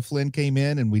 So Errol Flynn came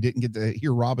in and we didn't get to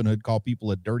hear Robin Hood call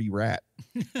people a dirty rat.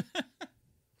 That'd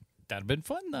have been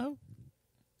fun, though.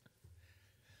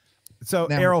 So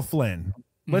now, Errol Flynn.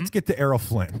 Let's get to Errol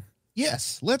Flynn.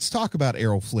 Yes, let's talk about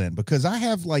Errol Flynn because I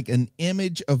have like an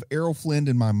image of Errol Flynn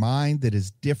in my mind that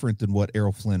is different than what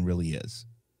Errol Flynn really is.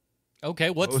 Okay,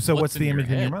 what's the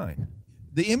image in your mind?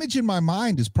 The image in my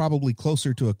mind is probably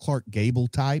closer to a Clark Gable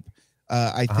type.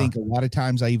 I think a lot of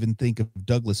times I even think of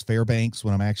Douglas Fairbanks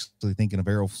when I'm actually thinking of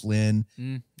Errol Flynn.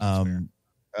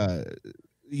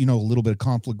 You know, a little bit of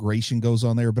conflagration goes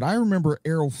on there, but I remember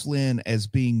Errol Flynn as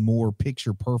being more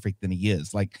picture perfect than he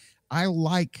is. Like, I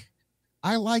like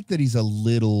that he's a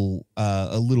little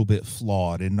bit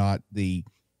flawed and not the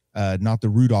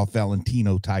Rudolph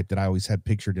Valentino type that I always had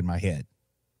pictured in my head.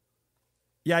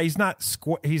 Yeah, he's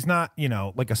not you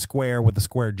know, like a square with a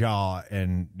square jaw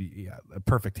and a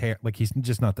perfect hair. Like, he's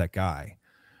just not that guy.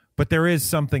 But there is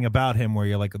something about him where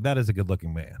you're like, that is a good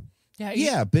looking man.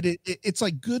 Yeah, but it's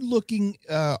like good looking,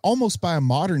 almost by a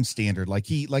modern standard. Like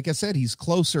I said, he's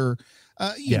closer.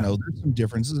 You know, there's some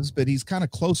differences, but he's kind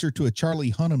of closer to a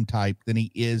Charlie Hunnam type than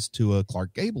he is to a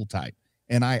Clark Gable type.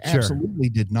 And I absolutely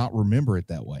did not remember it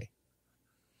that way.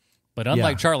 But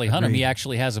unlike Charlie Hunnam, he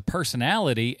actually has a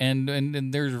personality, and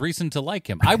there's reason to like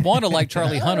him. I want to like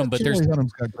Charlie Hunnam, but Charlie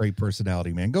Hunnam's got great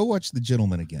personality, man. Go watch The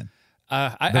Gentleman again.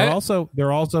 They're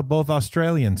also both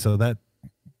Australian, so that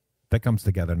comes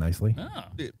together nicely. Oh.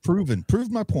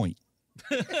 Proved my point.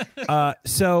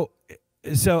 So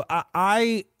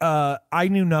I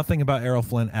knew nothing about Errol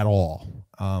Flynn at all.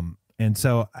 And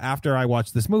so after I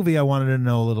watched this movie, I wanted to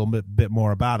know a little bit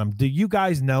more about him. Do you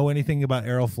guys know anything about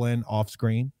Errol Flynn off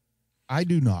screen? I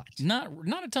do not. Not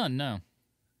a ton, no.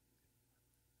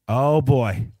 Oh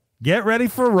boy. Get ready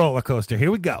for a roller coaster. Here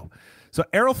we go. So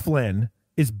Errol Flynn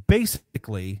is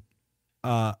basically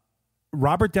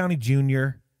Robert Downey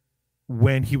Jr.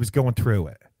 when he was going through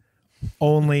it,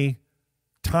 only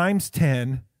times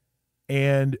 10,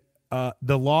 and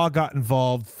the law got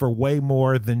involved for way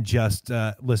more than just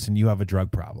listen, you have a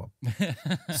drug problem.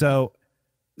 so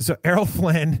Errol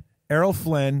Flynn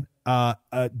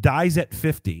dies at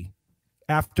 50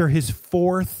 after his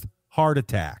fourth heart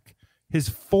attack. His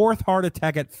fourth heart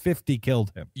attack at 50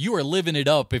 killed him. You are living it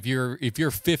up if you're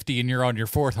 50 and you're on your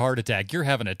fourth heart attack. You're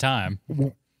having a time.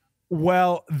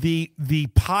 Well, the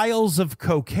piles of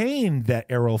cocaine that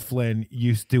Errol Flynn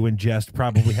used to ingest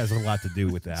probably has a lot to do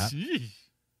with that.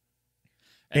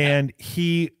 And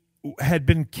he had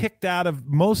been kicked out of,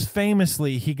 most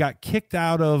famously, he got kicked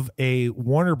out of a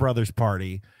Warner Brothers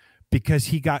party because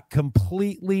he got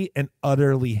completely and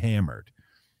utterly hammered.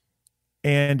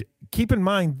 And keep in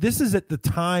mind, this is at the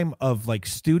time of like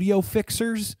studio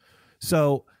fixers.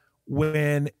 So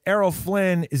when Errol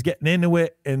Flynn is getting into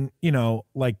it and, you know,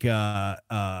 like, I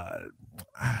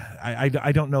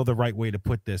don't know the right way to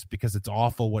put this because it's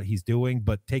awful what he's doing,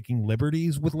 but taking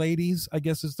liberties with ladies, I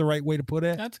guess is the right way to put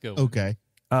it. That's good. Okay.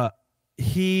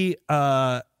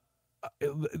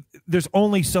 There's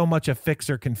only so much a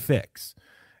fixer can fix.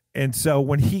 And so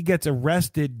when he gets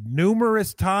arrested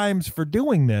numerous times for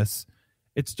doing this,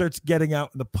 it starts getting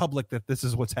out in the public that this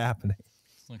is what's happening.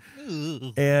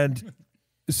 And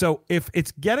so if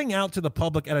it's getting out to the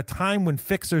public at a time when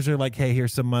fixers are like, hey,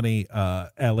 here's some money,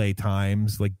 LA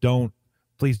Times, like,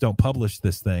 please don't publish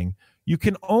this thing. You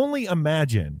can only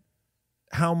imagine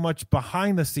how much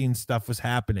behind the scenes stuff was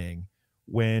happening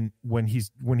when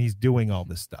he's doing all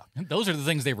this stuff. Those are the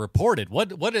things they reported.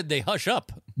 What did they hush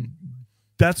up?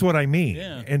 That's what I mean.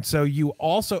 Yeah. And so you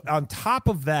also, on top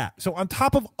of that, so on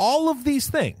top of all of these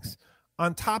things,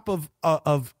 on top of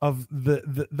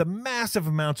the massive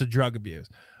amounts of drug abuse,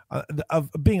 of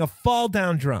being a fall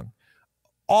down drunk,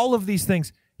 all of these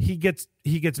things, he gets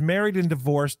married and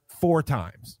divorced 4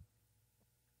 times.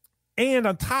 And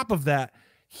on top of that,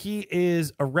 he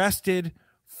is arrested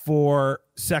for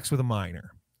sex with a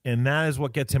minor. And that is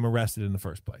what gets him arrested in the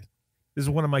first place. This is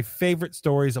one of my favorite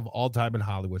stories of all time in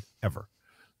Hollywood ever.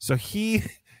 So he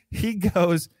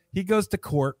goes to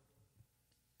court,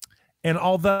 and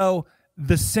although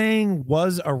the saying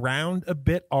was around a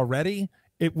bit already,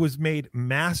 it was made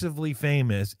massively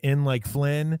famous in like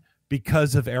Flynn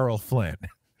because of Errol Flynn.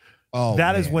 Oh,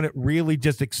 that is when it really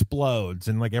just explodes,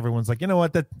 and like everyone's like, you know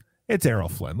what, it's Errol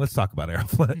Flynn. Let's talk about Errol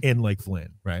Flynn in Lake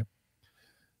Flynn, right?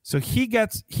 So he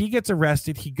gets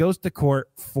arrested. He goes to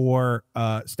court for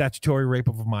statutory rape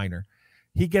of a minor.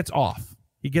 He gets off.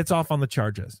 He gets off on the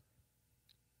charges.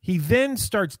 He then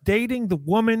starts dating the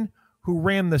woman who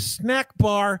ran the snack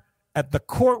bar at the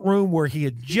courtroom where he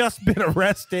had just been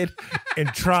arrested and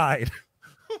tried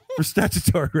for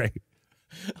statutory rape.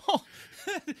 Oh,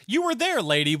 you were there,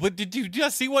 lady, but did you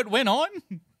just see what went on?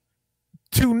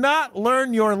 To not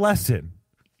learn your lesson,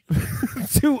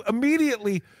 to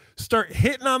immediately start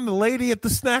hitting on the lady at the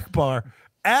snack bar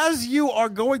as you are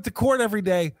going to court every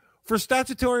day for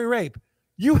statutory rape,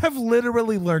 you have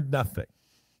literally learned nothing.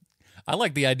 I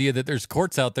like the idea that there's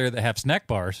courts out there that have snack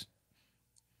bars.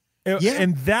 Yeah,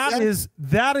 and that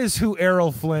is who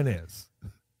Errol Flynn is.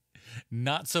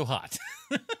 Not so hot.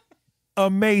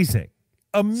 Amazing.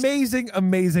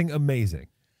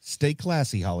 Stay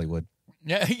classy, Hollywood.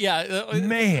 Yeah.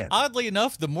 Man. Oddly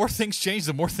enough, the more things change,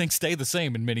 the more things stay the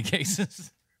same in many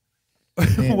cases.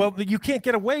 Well, you can't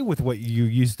get away with what you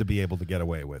used to be able to get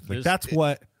away with. Like that's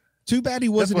what. Too bad he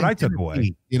wasn't. That's what I took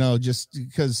away. You know, just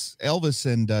because Elvis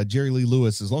and Jerry Lee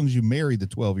Lewis, as long as you marry the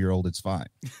 12-year-old, it's fine.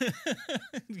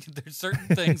 There's certain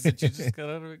things that you just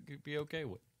gotta be okay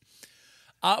with.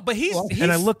 But he's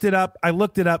and I looked it up. I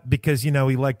looked it up because he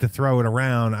liked to throw it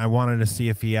around. I wanted to see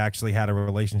if he actually had a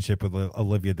relationship with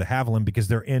Olivia de Havilland because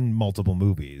they're in multiple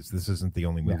movies. This isn't the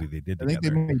only movie they did together. I think they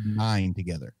made 9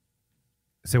 together.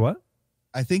 Say what?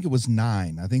 I think it was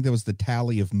 9. I think that was the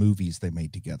tally of movies they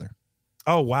made together.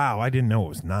 Oh, wow. I didn't know it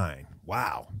was 9.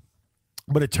 Wow.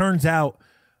 But it turns out,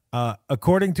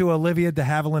 according to Olivia de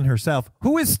Havilland herself,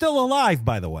 who is still alive,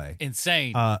 by the way.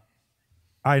 Insane.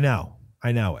 I know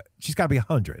it. She's got to be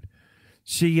 100.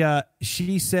 She said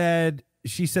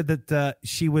that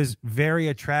she was very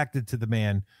attracted to the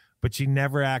man, but she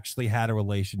never actually had a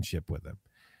relationship with him.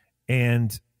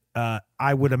 And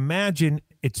I would imagine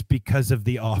it's because of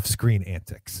the off-screen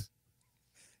antics.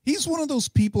 He's one of those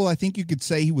people, I think you could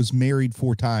say he was married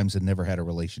 4 times and never had a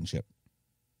relationship.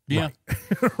 Yeah.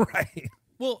 Right.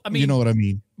 Well, I mean, you know what I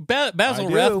mean?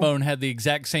 Basil Rathbone had the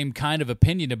exact same kind of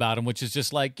opinion about him, which is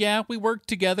just like, yeah, we work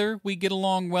together. We get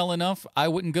along well enough. I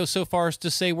wouldn't go so far as to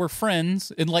say we're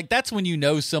friends. And like, that's when you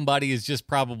know somebody is just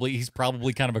he's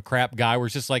probably kind of a crap guy where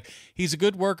it's just like, he's a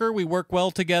good worker. We work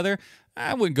well together.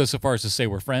 I wouldn't go so far as to say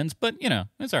we're friends, but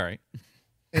it's all right.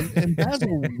 And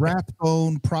Basil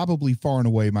Rathbone, probably far and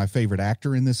away my favorite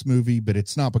actor in this movie, but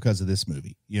it's not because of this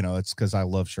movie. It's because I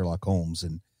love Sherlock Holmes,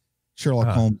 and Sherlock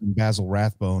Holmes and Basil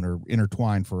Rathbone are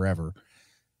intertwined forever.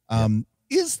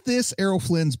 Is this Errol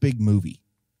Flynn's big movie?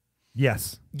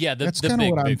 Yes. Yeah, that's kind of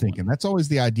what I'm thinking. That's always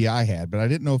the idea I had, but I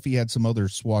didn't know if he had some other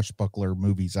swashbuckler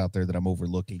movies out there that I'm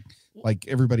overlooking. Like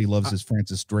everybody loves his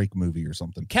Francis Drake movie or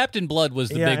something. Captain Blood was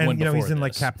the big one. He's in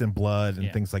like Captain Blood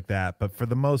and things like that. But for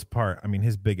the most part, I mean,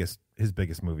 his biggest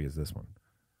movie is this one.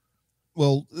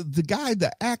 Well,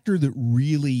 the actor that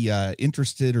really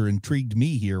interested or intrigued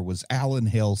me here was Alan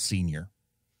Hale Sr.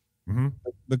 Mm-hmm.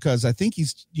 Because I think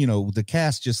he's, the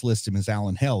cast just listed him as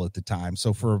Alan Hale at the time.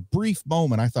 So for a brief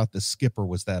moment, I thought the skipper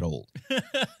was that old.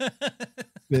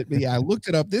 But yeah, I looked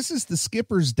it up. This is the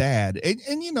skipper's dad. And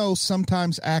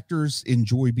sometimes actors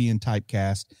enjoy being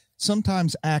typecast.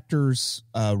 Sometimes actors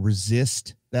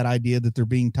resist that idea that they're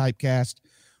being typecast.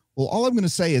 Well, all I'm going to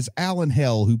say is Alan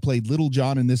Hale, who played Little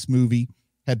John in this movie,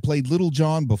 had played Little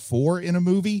John before in a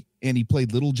movie, and he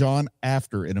played Little John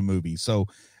after in a movie. So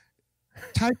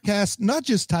typecast, not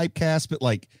just typecast, but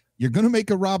like, you're going to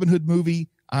make a Robin Hood movie,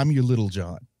 I'm your Little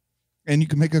John. And you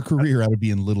can make a career out of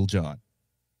being Little John.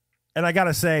 And I got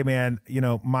to say, man,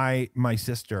 my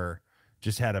sister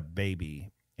just had a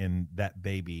baby, and that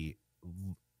baby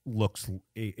looks,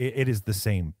 it is the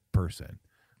same person.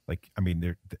 Like, I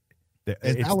mean,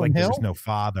 it's Alan like Hale? there's no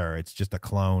father. It's just a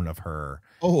clone of her.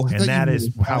 Oh, and that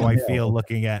is how I Hale. feel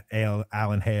looking at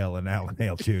Alan Hale and Alan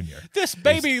Hale Jr. This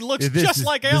baby looks just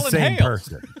like Alan Hale.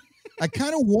 Person. I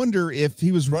kind of wonder if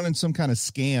he was running some kind of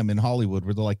scam in Hollywood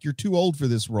where they're like, you're too old for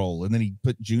this role. And then he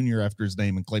put Junior after his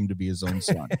name and claimed to be his own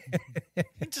son.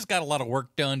 He just got a lot of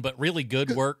work done, but really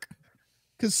good work.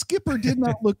 Because Skipper did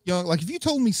not look young. Like, if you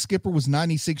told me Skipper was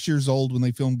 96 years old when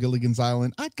they filmed Gilligan's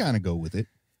Island, I'd kind of go with it.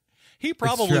 He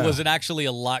probably wasn't actually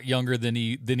a lot younger than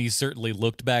he certainly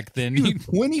looked back then. He was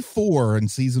 24 in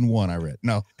season 1, I read.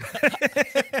 No.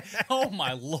 Oh,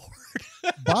 my Lord.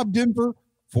 Bob Denver,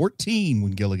 14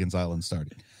 when Gilligan's Island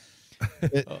started.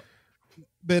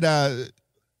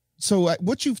 So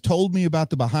what you've told me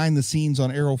about the behind the scenes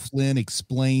on Errol Flynn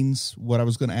explains what I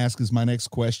was going to ask as my next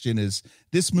question. Is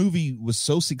this movie was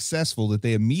so successful that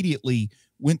they immediately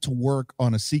went to work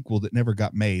on a sequel that never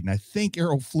got made. And I think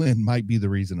Errol Flynn might be the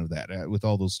reason of that with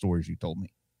all those stories you told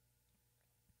me.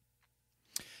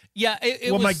 Yeah.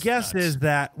 Well, my guess is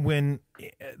that when,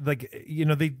 like, you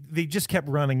know, they just kept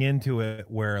running into it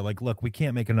where, like, look, we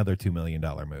can't make another $2 million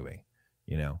movie,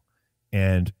 you know,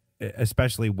 and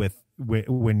especially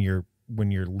when your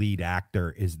lead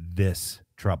actor is this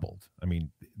troubled. I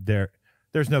mean,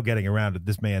 there's no getting around it.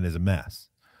 This man is a mess.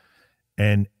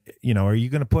 And, you know, are you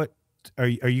going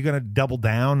to double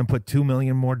down and put $2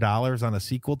 million more on a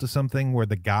sequel to something where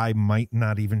the guy might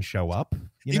not even show up?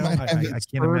 You know, I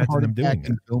can't imagine them doing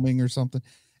it. Filming or something.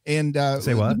 And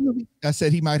say what? I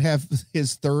said he might have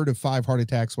his third of 5 heart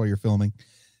attacks while you're filming.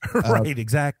 Right,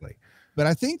 exactly. But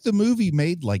I think the movie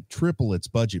made like triple its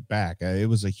budget back. It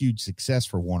was a huge success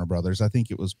for Warner Brothers. I think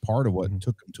it was part of what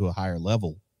took them to a higher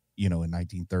level, you know, in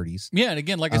 1930s. Yeah, and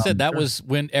again, like I said, that was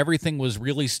when everything was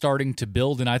really starting to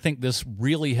build, and I think this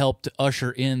really helped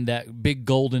usher in that big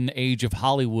golden age of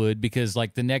Hollywood, because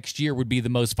like the next year would be the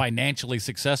most financially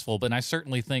successful. But I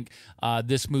certainly think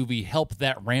this movie helped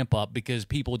that ramp up, because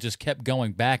people just kept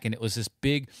going back, and it was this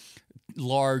big,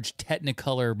 large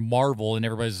Technicolor marvel, and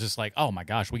everybody's just like, oh my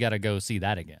gosh, we got to go see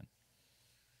that again.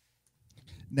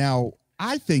 Now,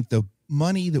 I think the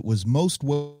money that was most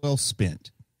well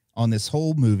spent on this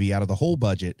whole movie out of the whole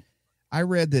budget, I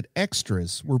read that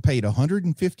extras were paid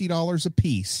 $150 a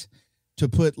piece to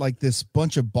put like this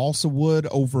bunch of balsa wood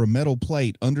over a metal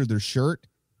plate under their shirt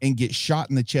and get shot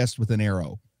in the chest with an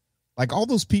arrow. Like all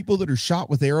those people that are shot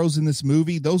with arrows in this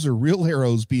movie, those are real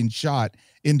arrows being shot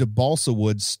into balsa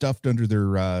wood stuffed under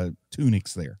their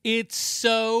tunics there. It's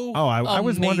so I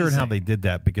was wondering how they did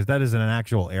that, because that is an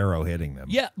actual arrow hitting them.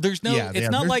 Yeah, there's no, it's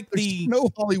not like there's no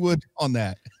Hollywood on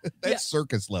that. That's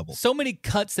circus level. So many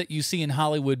cuts that you see in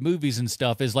Hollywood movies and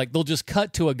stuff is like they'll just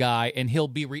cut to a guy and he'll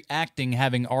be reacting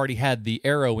having already had the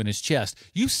arrow in his chest.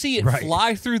 You see it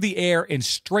fly through the air and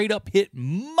straight up hit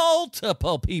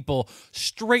multiple people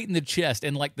straight in the chest,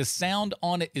 and like the sound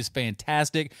on it is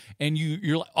fantastic, and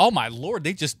you're like, oh my Lord,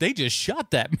 they just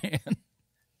shot that man.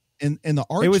 And the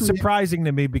archery, it was surprising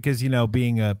to me because, you know,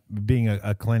 being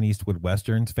a Clint Eastwood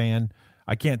Westerns fan,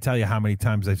 I can't tell you how many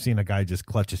times I've seen a guy just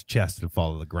clutch his chest and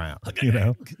fall to the ground, you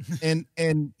know?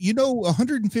 And you know,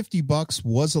 $150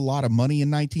 was a lot of money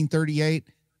in 1938,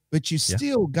 but you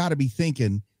still got to be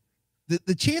thinking that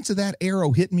the chance of that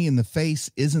arrow hitting me in the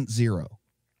face isn't zero.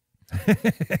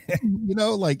 You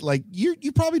know, like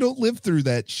you probably don't live through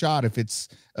that shot if it's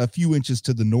a few inches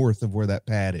to the north of where that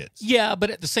pad is. Yeah, but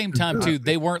at the same time too,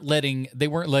 they weren't letting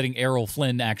Errol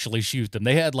Flynn actually shoot them.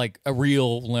 They had like a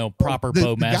real, you know, proper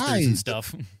bowmasters and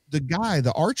stuff.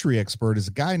 The archery expert is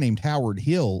a guy named Howard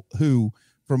Hill, who,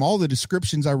 from all the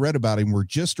descriptions I read about him, were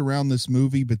just around this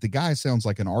movie, but the guy sounds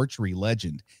like an archery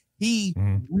legend. He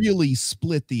really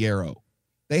split the arrow.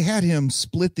 They had him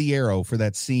split the arrow for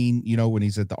that scene, you know, when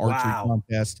he's at the archery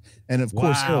contest. And of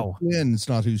course, Errol Flynn's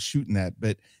not who's shooting that,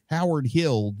 but Howard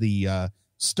Hill, the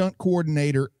stunt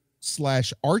coordinator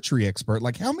 / archery expert.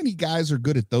 Like, how many guys are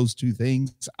good at those two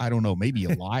things? I don't know, maybe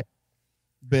a lot.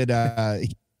 But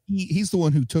he's the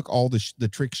one who took all the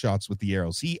trick shots with the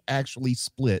arrows. He actually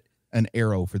split an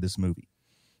arrow for this movie.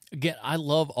 Again, I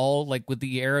love all, like, with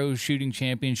the arrow shooting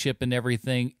championship and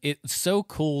everything. It's so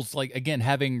cool. It's like, again,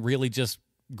 having really just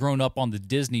grown up on the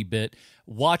Disney bit,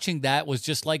 watching that was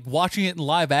just like watching it in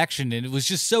live action, and it was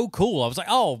just so cool. I was like,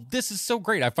 oh, this is so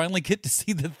great. I finally get to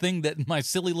see the thing that my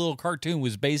silly little cartoon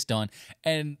was based on,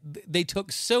 and they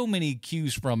took so many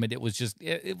cues from it. It was just,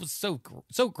 it was so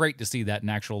great to see that in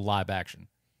actual live action.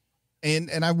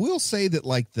 And I will say that,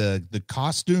 like, the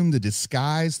costume, the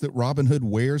disguise that Robin Hood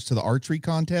wears to the archery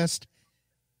contest,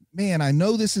 man, I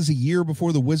know this is a year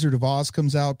before The Wizard of Oz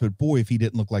comes out, but boy, if he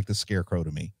didn't look like the Scarecrow to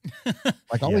me.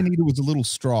 Like, all he needed was a little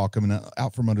straw coming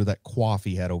out from under that coif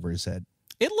he had over his head.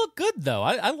 It looked good, though.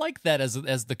 I like that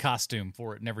as the costume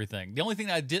for it and everything. The only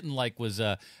thing I didn't like was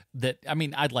that, I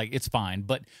mean, it's fine,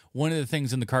 but one of the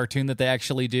things in the cartoon that they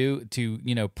actually do to,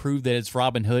 you know, prove that it's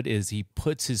Robin Hood is he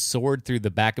puts his sword through the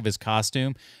back of his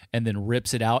costume and then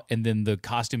rips it out, and then the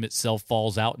costume itself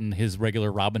falls out and his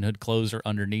regular Robin Hood clothes are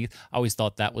underneath. I always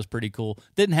thought that was pretty cool.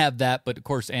 Didn't have that, but of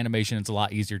course, animation, it's a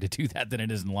lot easier to do that than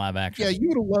it is in live action. Yeah, you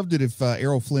would have loved it if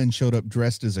Errol Flynn showed up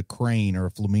dressed as a crane or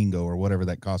a flamingo or whatever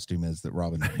that costume is that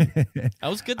Robin Hood. That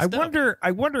was good stuff.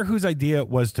 I wonder whose idea it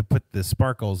was to put the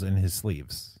sparkles in his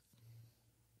sleeves,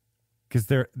 because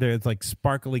there's like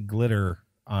sparkly glitter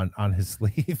on his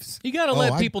sleeves. You got to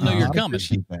let people know you're coming.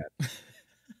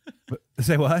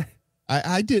 Say what?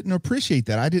 I didn't appreciate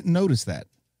that. I didn't notice that.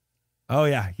 Oh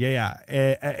yeah.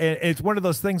 It's one of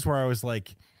those things where I was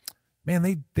like, man,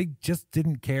 they just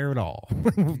didn't care at all.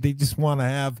 They just want to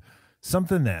have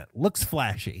something that looks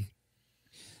flashy.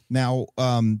 Now,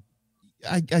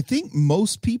 I think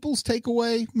most people's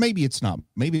takeaway, maybe it's not.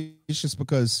 Maybe it's just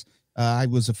because I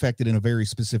was affected in a very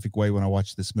specific way when I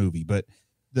watched this movie. But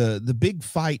the big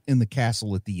fight in the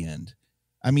castle at the end.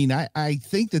 I mean, I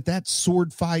think that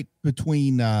sword fight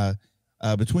between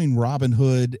Robin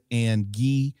Hood and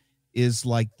Guy is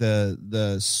like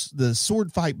the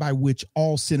sword fight by which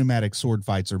all cinematic sword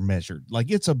fights are measured.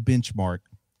 Like, it's a benchmark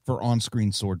for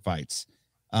on-screen sword fights.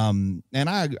 And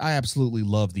I absolutely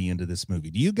love the end of this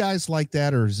movie. Do you guys like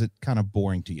that, or is it kind of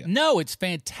boring to you? No, it's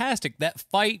fantastic. That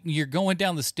fight, you're going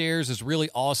down the stairs, is really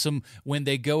awesome. When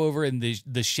they go over and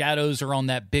the shadows are on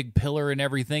that big pillar and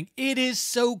everything, it is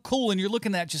so cool. And you're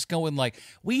looking at just going like,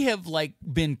 we have like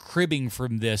been cribbing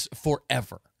from this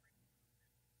forever.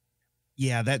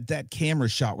 Yeah, that camera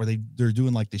shot where they're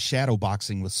doing like the shadow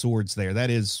boxing with swords there, that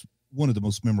is one of the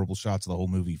most memorable shots of the whole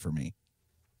movie for me.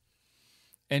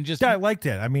 And just, yeah, I liked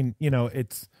it. I mean,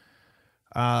 it's,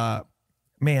 man,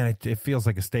 it feels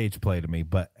like a stage play to me,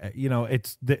 but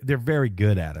they're very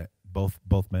good at it. Both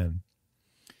men.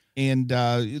 And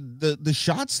the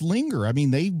shots linger. I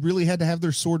mean, they really had to have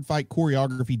their sword fight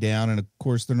choreography down. And of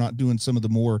course, they're not doing some of the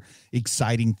more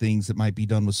exciting things that might be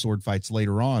done with sword fights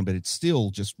later on, but it's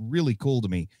still just really cool to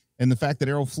me. And the fact that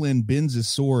Errol Flynn bends his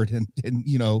sword and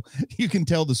you can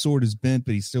tell the sword is bent,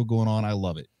 but he's still going on. I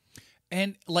love it.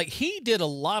 And like, he did a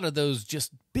lot of those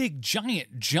just big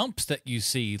giant jumps that you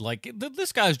see. Like,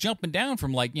 this guy's jumping down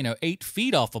from 8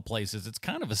 feet off of places. It's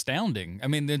kind of astounding. I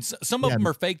mean, some of them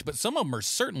are faked, but some of them are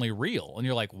certainly real. And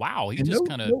you're like, wow, he just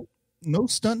kind of... No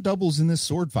stunt doubles in this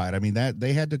sword fight. I mean, that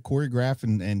they had to choreograph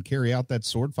and carry out that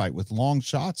sword fight with long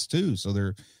shots too. So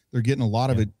they're getting a lot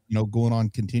of it, going on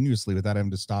continuously without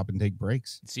having to stop and take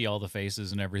breaks. See all the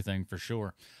faces and everything for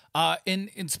sure.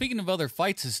 And speaking of other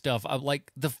fights and stuff, I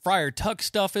like the Friar Tuck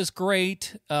stuff is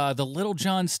great. The Little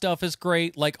John stuff is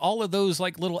great. Like, all of those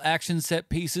like little action set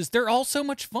pieces, they're all so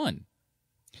much fun.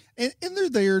 And they're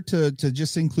there to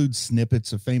just include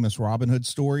snippets of famous Robin Hood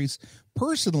stories.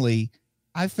 Personally,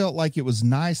 I felt like it was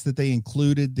nice that they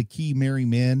included the key merry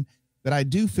men, but I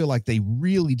do feel like they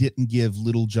really didn't give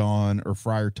Little John or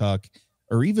Friar Tuck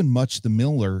or even Much the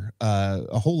Miller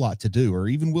a whole lot to do, or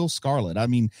even Will Scarlet. I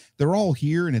mean, they're all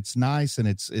here, and it's nice, and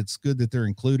it's good that they're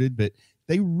included, but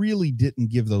they really didn't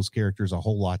give those characters a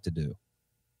whole lot to do.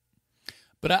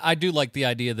 But I do like the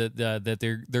idea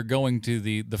that they're going to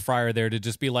the friar there to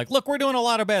just be like, look, we're doing a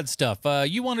lot of bad stuff.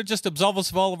 You want to just absolve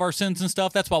us of all of our sins and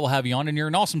stuff? That's why we'll have you on, and you're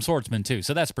an awesome swordsman too.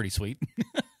 So that's pretty sweet.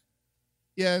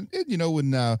 Yeah, and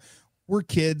when we're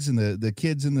kids and the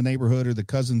kids in the neighborhood or the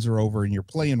cousins are over and you're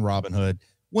playing Robin Hood,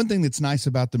 one thing that's nice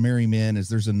about the Merry Men is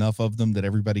there's enough of them that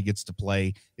everybody gets to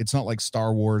play. It's not like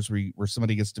Star Wars where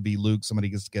somebody gets to be Luke, somebody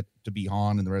gets to get to be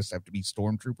Han, and the rest have to be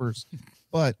stormtroopers.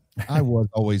 But I was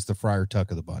always the Friar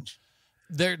Tuck of the bunch.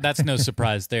 That's no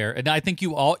surprise there. And I think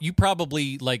you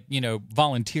probably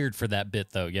volunteered for that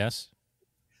bit though, yes?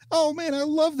 Oh man, I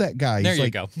love that guy. There you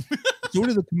go. Sort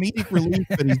of the comedic relief,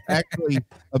 but he's actually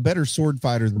a better sword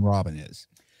fighter than Robin is.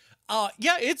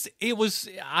 Yeah, it was.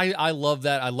 I love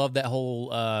that. I love that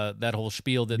whole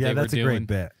spiel that they were doing. Yeah, that's a great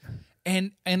bit.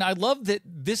 And I love that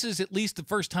this is at least the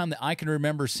first time that I can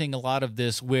remember seeing a lot of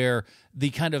this, where the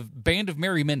kind of band of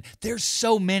merry men, there's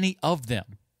so many of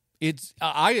them.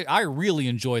 I really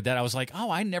enjoyed that. I was like, oh,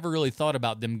 I never really thought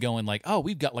about them going like, oh,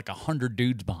 we've got like 100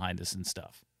 dudes behind us and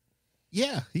stuff.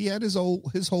 Yeah, he had his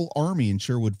whole army in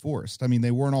Sherwood Forest. I mean,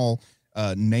 they weren't all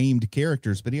named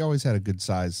characters, but he always had a good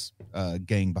size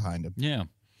gang behind him. Yeah.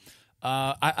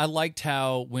 I liked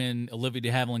how when Olivia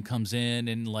de Havilland comes in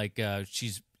and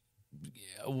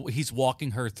he's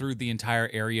walking her through the entire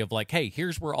area of like, hey,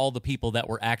 here's where all the people that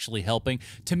were actually helping.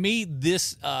 To me,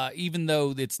 this, even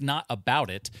though it's not about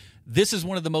it, this is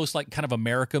one of the most like kind of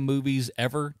America movies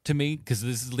ever to me, because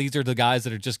these are the guys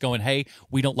that are just going, hey,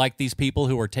 we don't like these people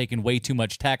who are taking way too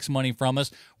much tax money from us.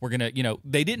 We're going to,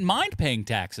 they didn't mind paying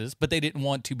taxes, but they didn't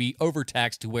want to be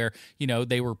overtaxed to where,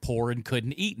 they were poor and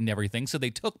couldn't eat and everything. So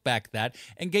they took back that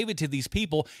and gave it to these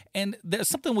people. And that's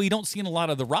something we don't see in a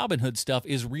lot of the Robin Hood stuff,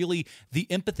 is really the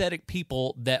empathetic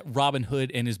people that Robin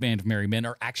Hood and his band of merry men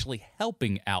are actually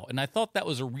helping out. And I thought that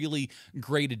was a really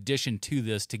great addition to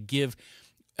this, to give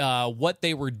what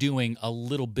they were doing a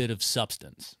little bit of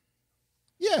substance.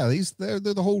 Yeah, they're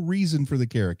the whole reason for the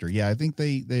character. Yeah, I think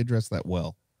they addressed that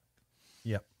well.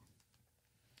 Yep.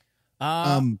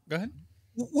 Go ahead.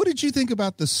 What did you think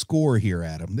about the score here,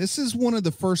 Adam? This is one of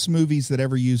the first movies that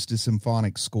ever used a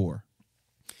symphonic score.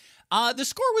 The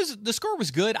score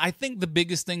was good. I think the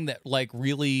biggest thing that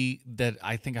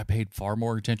I think I paid far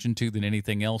more attention to than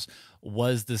anything else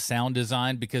was the sound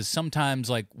design, because sometimes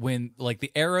when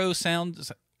the arrow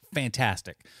sounds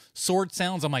fantastic, sword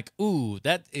sounds, I'm like, ooh,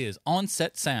 that is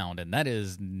on-set sound, and that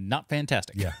is not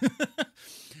fantastic. Yeah.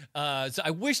 So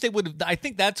I wish they would have. I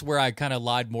think that's where I kind of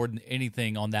lied more than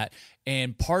anything on that.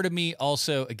 And part of me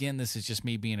also, again, this is just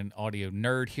me being an audio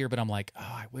nerd here, but I'm like, oh,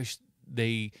 I wish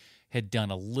they had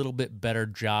done a little bit better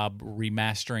job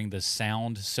remastering the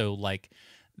sound, so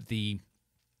the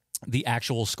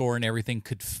actual score and everything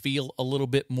could feel a little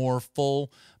bit more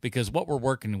full, because what we're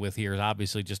working with here is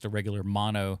obviously just a regular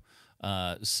mono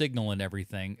signal and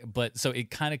everything, but so it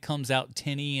kind of comes out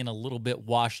tinny and a little bit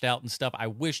washed out and stuff. I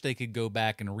wish they could go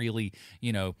back and really,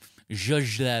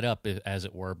 zhuzh that up, as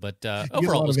it were. But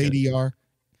overall, a lot of ADR.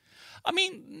 I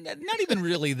mean, not even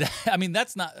really that. I mean,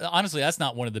 that's not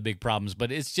one of the big problems,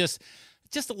 but it's just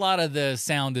a lot of the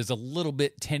sound is a little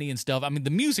bit tinny and stuff. I mean,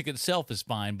 the music itself is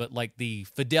fine, but the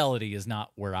fidelity is not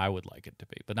where I would like it to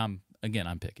be. But I'm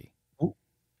picky.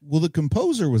 Well, the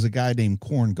composer was a guy named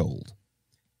Korngold,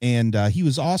 and he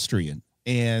was Austrian,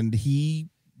 and he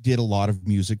did a lot of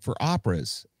music for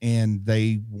operas, and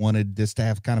they wanted this to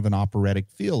have kind of an operatic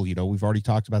feel. We've already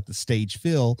talked about the stage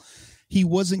feel. He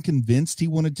wasn't convinced he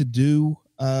wanted to do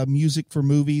music for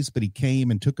movies, but he came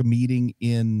and took a meeting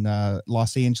in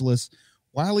Los Angeles.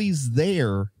 While he's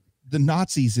there, the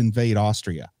Nazis invade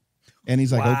Austria, and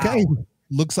he's like, wow. Okay,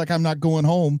 looks like I'm not going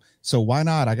home, so why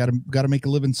not? I got to make a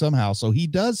living somehow. So he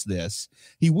does this.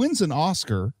 He wins an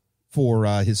Oscar for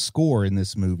his score in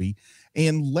this movie,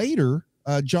 and later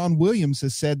John Williams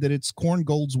has said that it's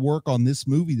Korngold's work on this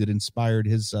movie that inspired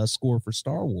his score for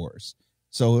Star Wars.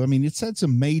 So, I mean, it's had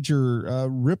some major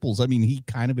ripples. I mean, he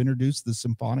kind of introduced the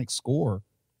symphonic score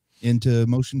into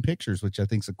motion pictures, which I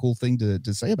think is a cool thing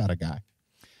to say about a guy.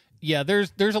 Yeah,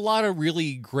 there's a lot of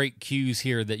really great cues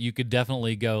here that you could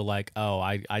definitely go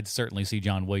I'd certainly see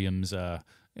John Williams'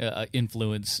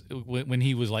 influence when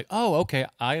he was like, oh, okay,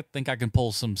 I think I can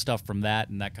pull some stuff from that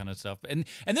and that kind of stuff. And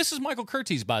this is Michael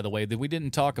Curtiz, by the way, that we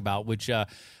didn't talk about, which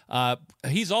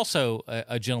he's also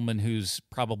a gentleman who's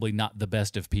probably not the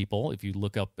best of people. If you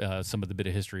look up some of the bit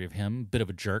of history of him, bit of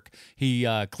a jerk. He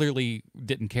clearly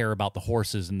didn't care about the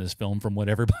horses in this film, from what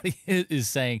everybody is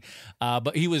saying.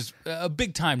 But he was a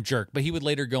big-time jerk. But he would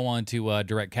later go on to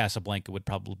direct Casablanca, would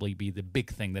probably be the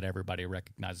big thing that everybody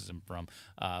recognizes him from.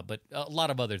 But a lot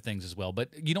of other things as well. But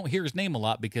you don't hear his name a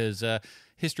lot because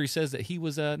history says that he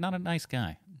was not a nice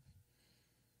guy.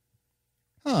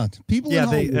 Huh? People, yeah.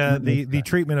 The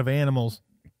treatment of animals,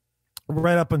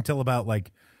 right up until about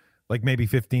like maybe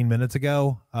 15 minutes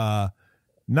ago.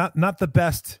 Not the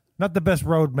best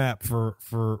roadmap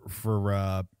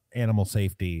for animal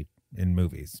safety in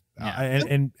movies. Yeah.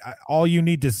 And all you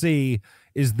need to see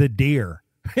is the deer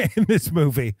in this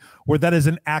movie, where that is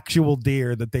an actual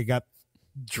deer that they got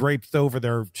draped over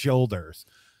their shoulders.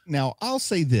 Now, I'll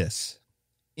say this.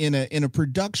 In a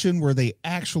production where they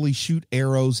actually shoot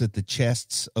arrows at the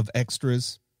chests of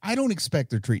extras, I don't expect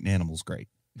they're treating animals great.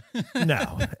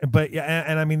 No, but yeah,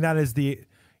 and I mean that is the,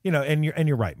 and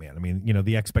you're right, man. I mean,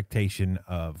 the expectation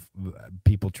of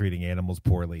people treating animals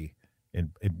poorly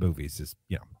in movies is,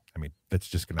 I mean, that's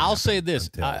just going to. I'll say this: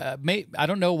 I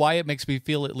don't know why it makes me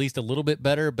feel at least a little bit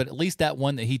better, but at least that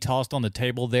one that he tossed on the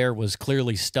table there was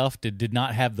clearly stuffed. It did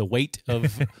not have the weight of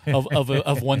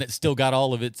one that still got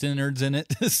all of its innards in it.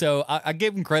 So I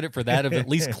gave him credit for that, of at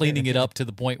least cleaning it up to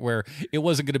the point where it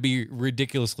wasn't going to be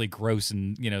ridiculously gross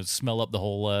and smell up the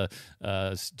whole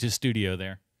just studio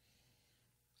there.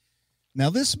 Now,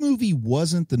 this movie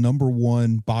wasn't the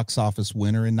 #1 box office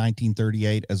winner in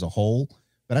 1938 as a whole.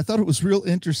 But I thought it was real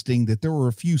interesting that there were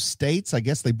a few states. I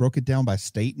guess they broke it down by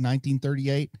state in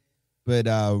 1938. But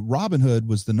Robin Hood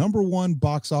was the #1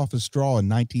 box office draw in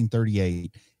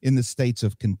 1938 in the states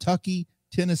of Kentucky,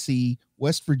 Tennessee,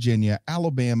 West Virginia,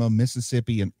 Alabama,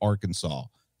 Mississippi, and Arkansas.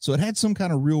 So it had some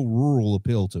kind of real rural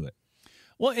appeal to it.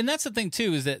 Well, and that's the thing,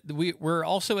 too, is that we're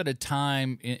also at a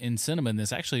time in cinema, and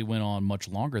this actually went on much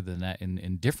longer than that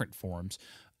in different forms,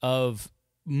 of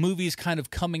movies kind of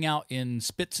coming out in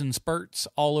spits and spurts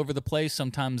all over the place.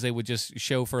 Sometimes they would just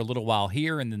show for a little while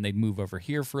here, and then they'd move over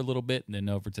here for a little bit, and then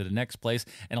over to the next place.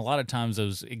 And a lot of times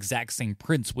those exact same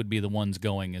prints would be the ones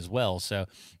going as well. So,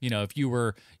 if you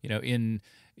were, in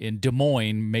Des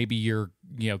Moines, maybe your,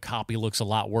 copy looks a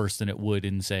lot worse than it would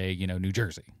in, say, New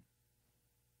Jersey.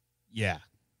 Yeah.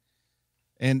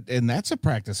 And that's a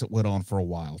practice that went on for a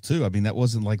while too. I mean, that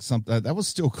wasn't like something that was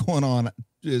still going on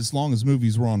as long as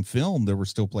movies were on film. There were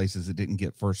still places that didn't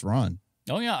get first run.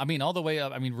 Oh yeah, I mean all the way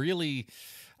up. I mean, really,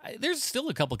 there's still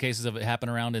a couple cases of it happen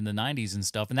around in the 90s and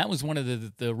stuff, and that was one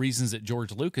of the reasons that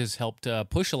George Lucas helped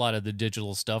push a lot of the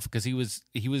digital stuff, because he was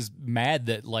mad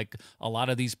that like a lot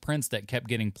of these prints that kept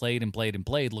getting played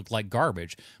looked like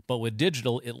garbage. But with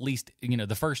digital, at least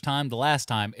the first time, the last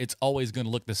time, it's always going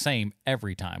to look the same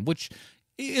every time, which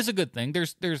is a good thing.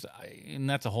 There's and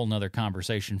that's a whole nother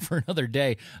conversation for another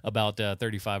day about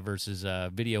 35 versus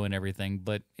video and everything,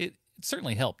 but it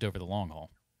certainly helped over the long haul.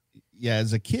 Yeah,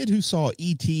 as a kid who saw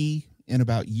E.T. in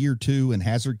about year 2 in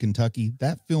Hazard, Kentucky,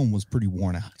 that film was pretty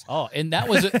worn out. Oh, and that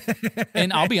was,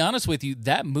 and I'll be honest with you,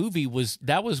 that movie has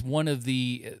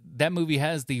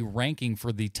the ranking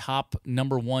for the top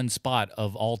 #1 spot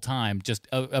of all time, just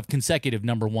of consecutive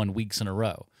 #1 weeks in a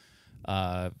row.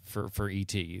 For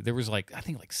E.T. There was I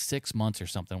think 6 months or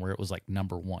something where it was like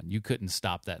 #1. You couldn't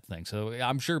stop that thing. So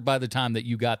I'm sure by the time that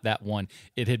you got that one,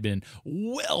 it had been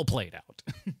well played out.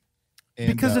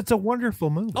 Because it's a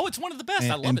wonderful movie. Oh, it's one of the best.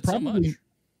 I love it so much.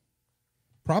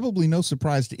 Probably no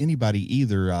surprise to anybody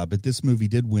either, but this movie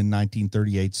did win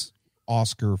 1938's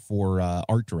Oscar for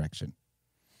art direction.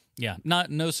 Yeah,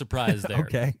 no surprise there.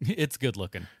 Okay. It's good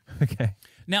looking. Okay.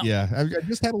 Now, yeah, I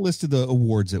just had a list of the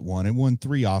awards it won. It won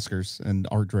 3 Oscars, and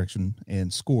art direction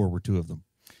and score were 2 of them.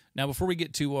 Now, before we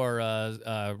get to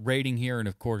our rating here and,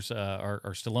 of course, our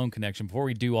Stallone connection, before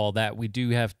we do all that, we do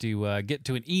have to get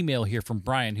to an email here from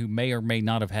Brian, who may or may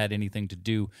not have had anything to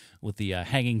do with the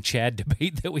hanging Chad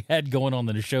debate that we had going on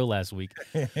in the show last week.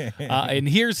 And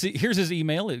here's his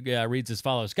email. It reads as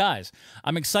follows. Guys,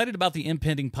 I'm excited about the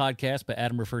impending podcast, but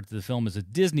Adam referred to the film as a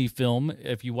Disney film.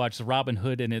 If you watch the Robin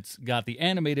Hood and it's got the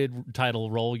animated title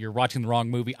role, you're watching the wrong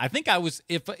movie. I think I was,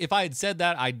 if I had said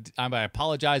that, I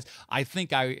apologize. I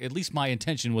think at least my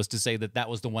intention was to say that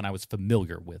was the one I was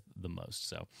familiar with the most.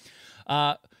 So,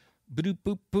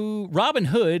 Robin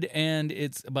Hood, and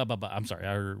it's I'm sorry,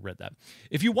 I read that.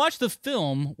 If you watch the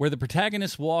film where the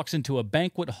protagonist walks into a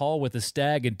banquet hall with a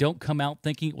stag and don't come out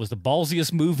thinking it was the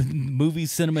ballsiest move in movie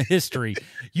cinema history,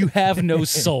 you have no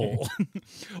soul.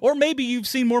 Or maybe you've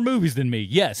seen more movies than me.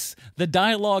 Yes, the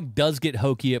dialogue does get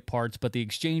hokey at parts, but the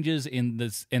exchanges in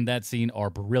that scene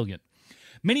are brilliant.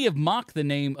 Many have mocked the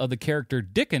name of the character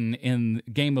Dickon in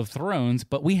Game of Thrones,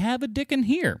 but we have a Dickon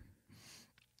here.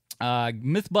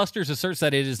 Mythbusters asserts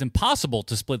that it is impossible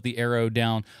to split the arrow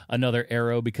down another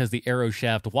arrow because the arrow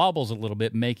shaft wobbles a little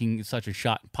bit, making such a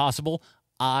shot impossible.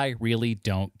 I really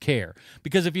don't care.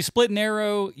 Because if you split an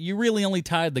arrow, you really only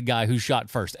tied the guy who shot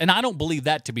first. And I don't believe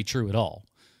that to be true at all.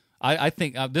 I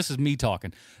think this is me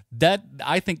talking.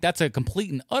 I think that's a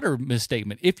complete and utter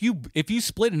misstatement. If you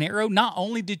split an arrow, not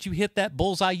only did you hit that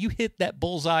bullseye, you hit that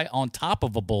bullseye on top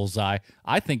of a bullseye.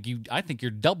 I think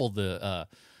you're double the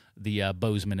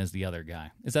bowsman as the other guy.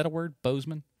 Is that a word?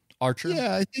 Bowsman? Archer?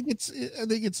 Yeah, I think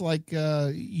it's like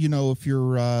if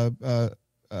you're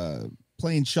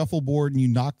playing shuffleboard and you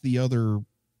knock the other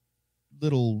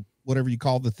little whatever you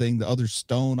call the thing, the other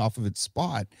stone off of its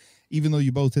spot. Even though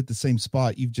you both hit the same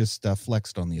spot, you've just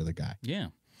flexed on the other guy. Yeah.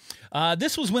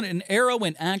 This was when an era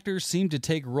when actors seemed to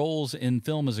take roles in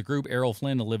film as a group. Errol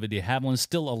Flynn, Olivia de Havilland,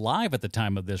 still alive at the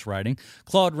time of this writing.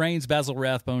 Claude Rains, Basil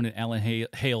Rathbone, and Alan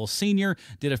Hale Sr.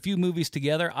 did a few movies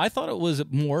together. I thought it was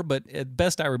more, but at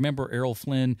best I remember Errol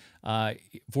Flynn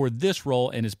for this role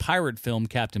in his pirate film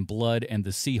Captain Blood and the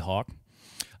Seahawk.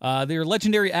 They are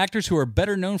legendary actors who are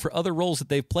better known for other roles that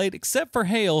they've played, except for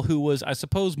Hale, who was, I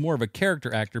suppose, more of a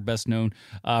character actor, best known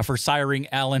for siring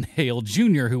Alan Hale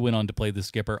Jr., who went on to play the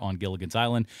skipper on Gilligan's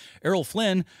Island. Errol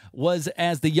Flynn was,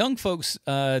 as the young folks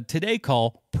today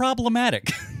call, problematic.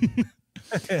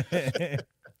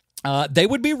 They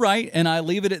would be right, and I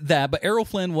leave it at that, but Errol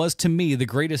Flynn was, to me, the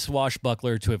greatest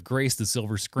swashbuckler to have graced the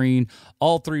silver screen.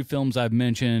 All 3 films I've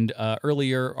mentioned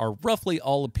earlier are roughly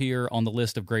all appear on the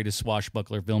list of greatest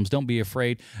swashbuckler films. Don't be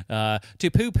afraid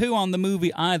to poo-poo on the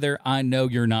movie either. I know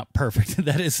you're not perfect.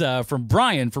 That is from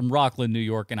Brian from Rockland, New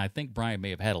York, and I think Brian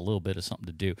may have had a little bit of something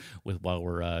to do with while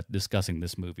we're discussing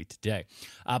this movie today.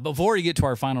 Before we get to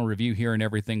our final review here and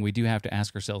everything, we do have to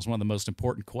ask ourselves one of the most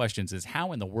important questions is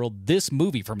how in the world this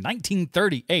movie from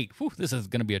 1938. Whew, this is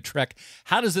going to be a trek.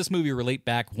 How does this movie relate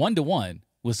back 1-to-1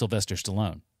 with Sylvester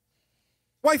Stallone?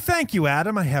 Why, thank you,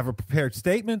 Adam. I have a prepared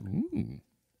statement. Ooh.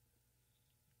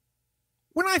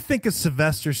 When I think of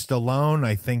Sylvester Stallone,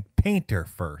 I think painter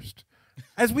first,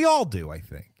 as we all do, I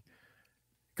think.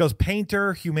 It goes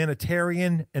painter,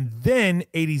 humanitarian, and then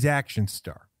 80s action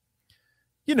star.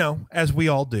 You know, as we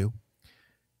all do.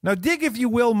 Now, dig, if you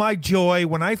will, my joy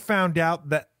when I found out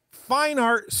that fine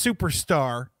art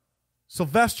superstar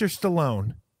Sylvester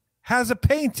Stallone has a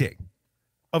painting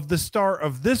of the star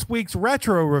of this week's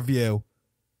retro review,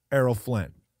 Errol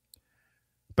Flynn.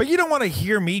 But you don't want to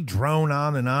hear me drone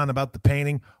on and on about the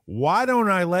painting. Why don't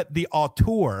I let the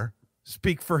auteur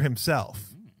speak for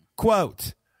himself?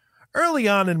 Quote, early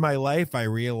on in my life, I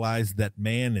realized that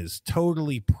man is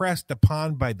totally pressed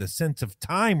upon by the sense of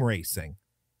time racing.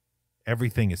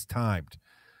 Everything is timed.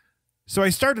 So I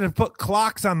started to put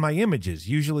clocks on my images,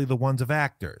 usually the ones of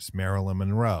actors, Marilyn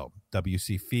Monroe,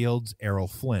 W.C. Fields, Errol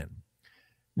Flynn.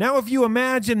 Now, if you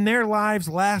imagine their lives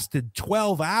lasted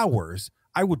 12 hours,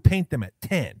 I would paint them at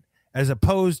 10, as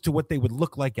opposed to what they would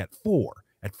look like at 4.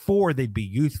 At 4, they'd be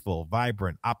youthful,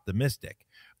 vibrant, optimistic.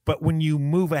 But when you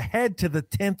move ahead to the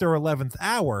 10th or 11th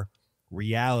hour,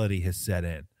 reality has set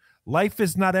in. Life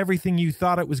is not everything you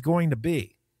thought it was going to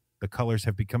be. The colors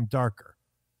have become darker,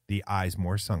 the eyes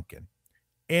more sunken.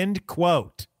 End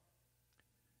quote.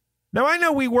 Now, I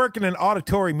know we work in an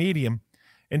auditory medium,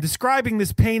 and describing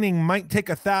this painting might take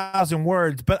 1,000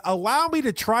 words, but allow me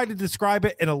to try to describe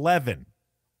it in 11.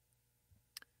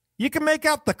 You can make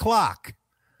out the clock,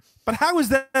 but how is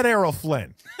that Errol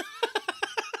Flynn?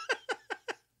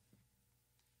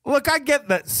 Look, I get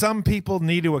that some people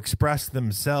need to express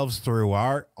themselves through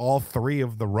art. All three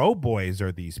of the Row Boys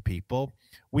are these people.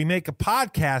 We make a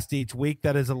podcast each week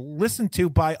that is listened to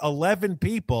by 11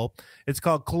 people. It's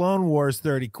called Clone Wars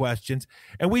 30 Questions,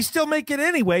 and we still make it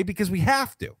anyway because we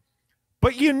have to.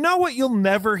 But you know what you'll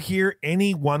never hear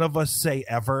any one of us say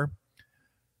ever?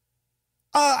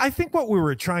 I think what we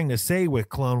were trying to say with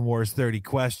Clone Wars 30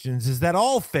 Questions is that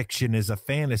all fiction is a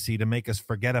fantasy to make us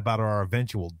forget about our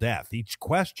eventual death. Each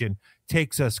question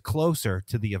takes us closer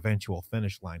to the eventual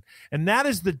finish line. And that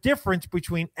is the difference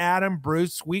between Adam,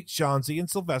 Bruce, Sweet Chauncey, and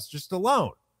Sylvester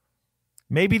Stallone.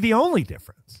 Maybe the only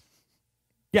difference.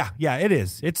 Yeah, it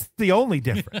is. It's the only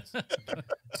difference.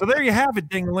 So there you have it,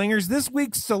 ding-a-lingers. This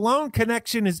week's Stallone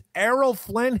connection is Errol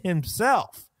Flynn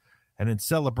himself. And in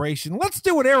celebration, let's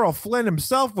do what Errol Flynn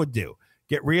himself would do.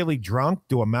 Get really drunk,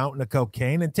 do a mountain of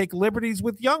cocaine, and take liberties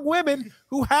with young women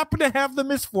who happen to have the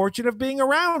misfortune of being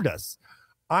around us.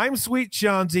 I'm Sweet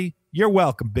Chauncey. You're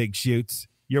welcome, Big Shoots.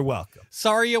 You're welcome.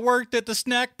 Sorry you worked at the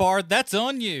snack bar. That's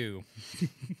on you.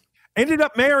 Ended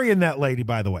up marrying that lady,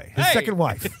 by the way. His second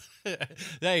wife.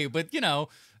 Hey, but, you know,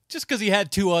 just because he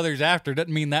had 2 others after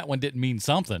doesn't mean that one didn't mean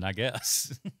something, I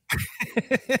guess.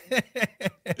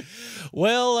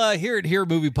 Well, here at Hero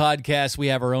Movie Podcast, we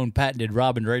have our own patented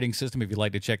Robin rating system. If you'd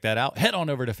like to check that out, head on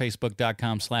over to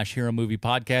Facebook.com/Hero Movie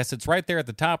Podcast. It's right there at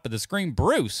the top of the screen.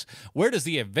 Bruce, where does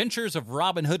The Adventures of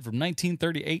Robin Hood from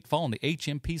 1938 fall on the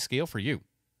HMP scale for you?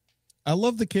 I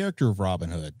love the character of Robin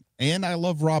Hood, and I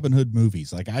love Robin Hood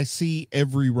movies. Like, I see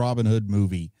every Robin Hood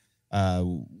movie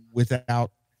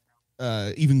without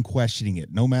even questioning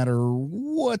it, no matter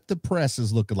what the press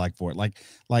is looking like for it.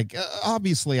 Like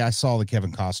obviously I saw the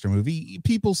Kevin Costner movie.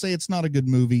 People say it's not a good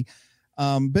movie.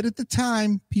 But at the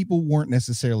time, people weren't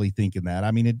necessarily thinking that.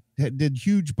 I mean, it did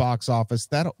huge box office.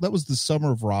 That was the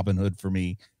summer of Robin Hood for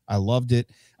me. I loved it.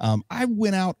 I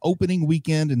went out opening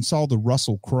weekend and saw the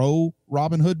Russell Crowe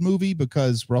Robin Hood movie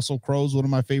because Russell Crowe is one of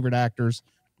my favorite actors.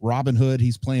 Robin Hood,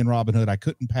 he's playing Robin Hood. I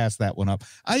couldn't pass that one up.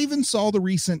 I even saw the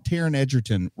recent Taron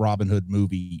Egerton Robin Hood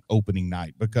movie opening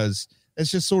night because it's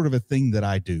just sort of a thing that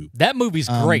I do. That movie's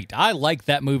great. I like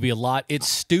that movie a lot. It's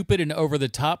stupid and over the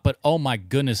top, but oh my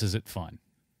goodness, is it fun.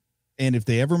 And if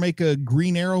they ever make a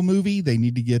Green Arrow movie, they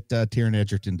need to get Taron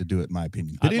Egerton to do it, in my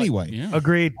opinion. But anyway.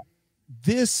 Agreed.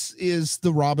 This is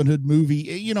the Robin Hood movie.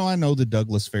 You know, I know the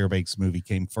Douglas Fairbanks movie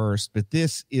came first, but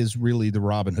this is really the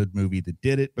Robin Hood movie that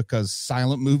did it because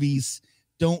silent movies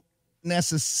don't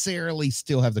necessarily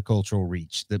still have the cultural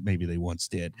reach that maybe they once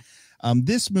did.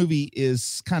 This movie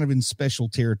is kind of in special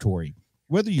territory.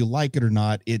 Whether you like it or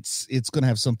not, it's going to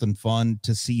have something fun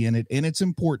to see in it, and it's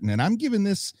important. And I'm giving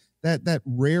this that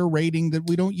rare rating that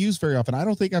we don't use very often. I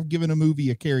don't think I've given a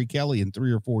movie a Carrie Kelly in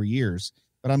 3 or 4 years.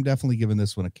 But I'm definitely giving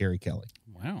this one a Carrie Kelly.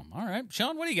 Wow. All right.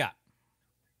 Sean, what do you got?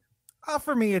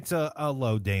 For me, it's a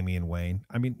low Damian Wayne.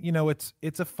 I mean, you know, it's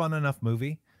a fun enough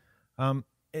movie. Don't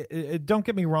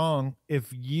get me wrong.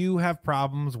 If you have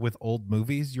problems with old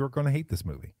movies, you're going to hate this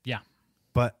movie. Yeah.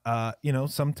 But, you know,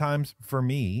 sometimes for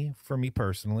me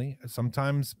personally,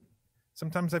 sometimes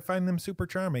I find them super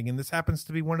charming. And this happens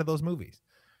to be one of those movies.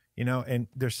 You know, and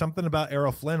there's something about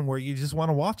Errol Flynn where you just want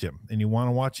to watch him and you want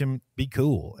to watch him be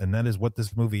cool. And that is what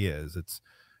this movie is.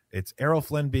 It's Errol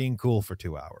Flynn being cool for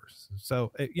 2 hours.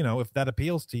 So, you know, if that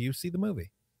appeals to you, see the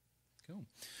movie. Cool.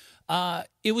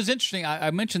 It was interesting. I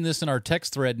mentioned this in our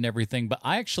text thread and everything, but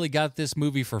I actually got this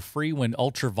movie for free when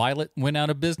Ultraviolet went out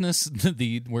of business,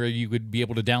 where you would be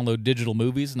able to download digital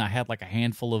movies, and I had like a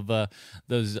handful of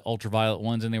those Ultraviolet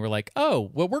ones, and they were like, oh,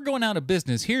 well, we're going out of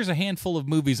business. Here's a handful of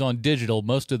movies on digital,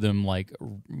 most of them like,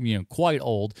 quite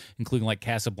old, including like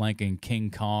Casablanca and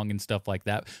King Kong and stuff like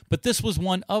that, but this was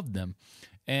one of them.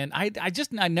 And I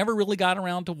never really got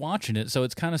around to watching it, so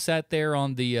it's kind of sat there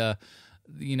on the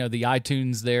the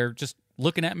iTunes there, just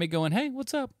looking at me going, hey,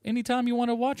 what's up? Anytime you want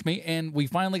to watch me. And we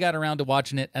finally got around to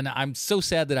watching it, and I'm so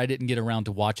sad that I didn't get around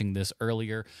to watching this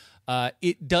earlier.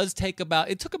 It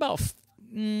took about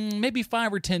maybe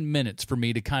 5 or 10 minutes for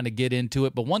me to kind of get into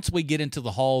it, but once we get into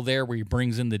the hall there where he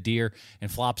brings in the deer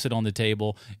and flops it on the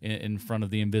table in front of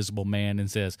the Invisible Man and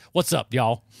says, what's up,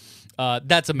 y'all?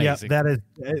 That's amazing. Yeah,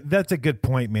 that's a good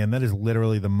point, man. That is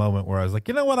literally the moment where I was like,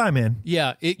 you know what, I'm in.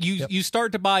 Yeah, you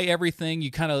start to buy everything. You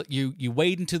kind of you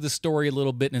wade into the story a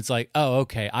little bit, and it's like, oh,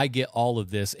 okay, I get all of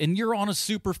this, and you're on a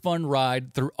super fun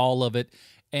ride through all of it.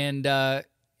 And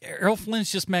Errol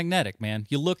Flynn's just magnetic, man.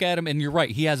 You look at him, and you're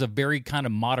right. He has a very kind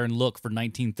of modern look for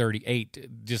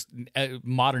 1938, just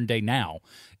modern day now.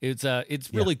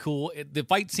 It's really cool. The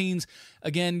fight scenes,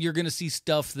 again, you're going to see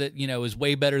stuff that, is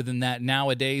way better than that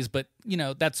nowadays, but,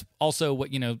 that's also what,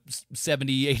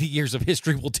 70, 80 years of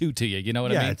history will do to you. You know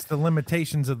what I mean? Yeah, it's the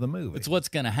limitations of the movie. It's what's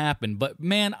going to happen. But,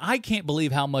 man, I can't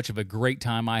believe how much of a great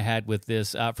time I had with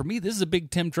this. For me, this is a big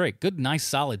Tim Drake. Good, nice,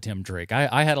 solid Tim Drake.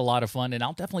 I had a lot of fun, and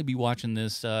I'll definitely be watching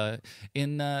this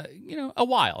in a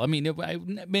while. I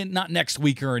mean, not next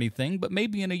week or anything, but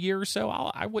maybe in a year or so,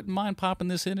 I wouldn't mind popping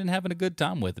this in and having a good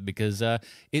time with it, because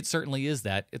it certainly is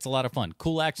that. It's a lot of fun.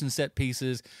 Cool action set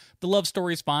pieces. The love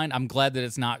story is fine. I'm glad that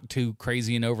it's not too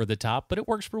crazy and over the top, but it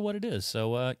works for what it is.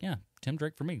 So, Tim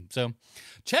Drake for me. So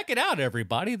check it out,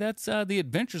 everybody. That's The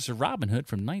Adventures of Robin Hood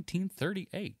from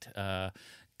 1938.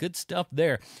 Good stuff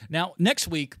there. Now, next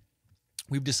week,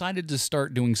 we've decided to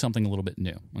start doing something a little bit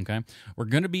new, okay? We're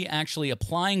going to be actually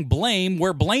applying blame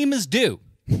where blame is due.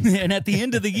 And at the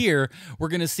end of the year, we're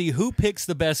going to see who picks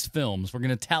the best films. We're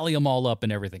going to tally them all up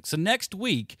and everything. So next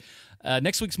week's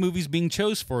movie's being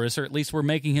chose for us, or at least we're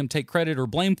making him take credit or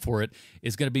blame for it,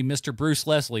 is going to be Mr. Bruce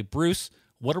Leslie. Bruce,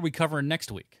 what are we covering next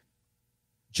week?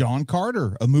 John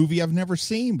Carter, a movie I've never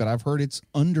seen, but I've heard it's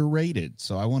underrated,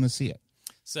 so I want to see it.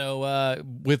 So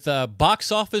with Box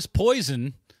Office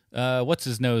Poison, what's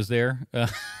his nose there?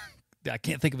 I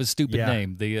can't think of his stupid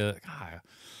name.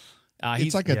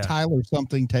 It's like a Taylor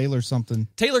something.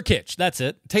 Taylor Kitsch, that's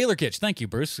it. Taylor Kitsch. Thank you,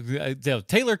 Bruce.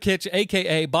 Taylor Kitsch,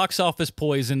 a.k.a. Box Office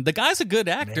Poison. The guy's a good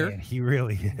actor. Man, he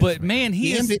really is. But, man,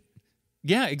 he is...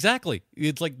 Yeah, exactly.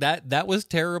 It's like that was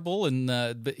terrible, and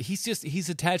but he's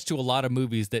attached to a lot of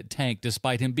movies that tank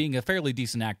despite him being a fairly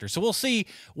decent actor. So we'll see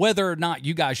whether or not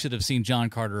you guys should have seen John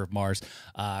Carter of Mars,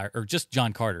 or just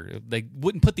John Carter. They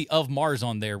wouldn't put the of Mars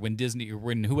on there when Disney or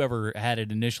when whoever had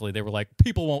it initially. They were like,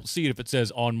 people won't see it if it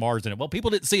says on Mars in it. Well,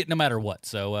 people didn't see it no matter what,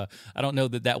 so I don't know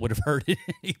that would have hurt it.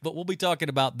 But we'll be talking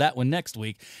about that one next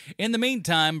week. In the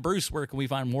meantime, Bruce, where can we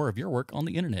find more of your work on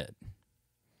the internet?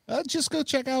 Just go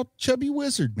check out Chubby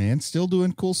Wizard, man. Still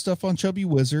doing cool stuff on Chubby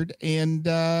Wizard. And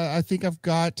I think I've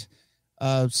got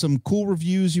some cool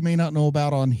reviews you may not know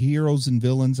about on Heroes and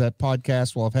Villains, that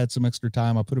podcast. While I've had some extra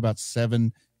time, I put about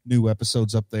 7 new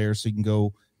episodes up there, so you can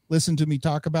go listen to me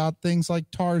talk about things like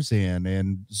Tarzan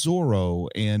and Zorro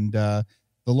and The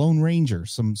Lone Ranger,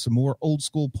 some more old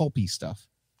school pulpy stuff.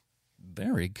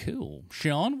 Very cool.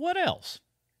 Sean, what else?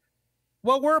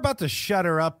 Well, we're about to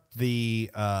shutter up the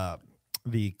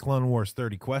Clone Wars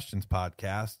 30 Questions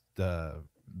podcast.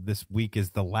 This week is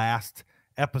the last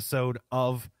episode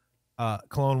of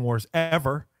Clone Wars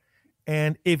ever.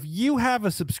 And if you have a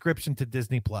subscription to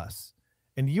Disney Plus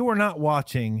and you are not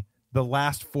watching the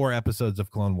last 4 episodes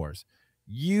of Clone Wars,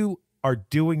 you are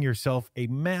doing yourself a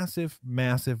massive,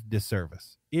 massive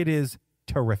disservice. It is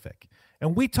terrific.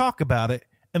 And we talk about it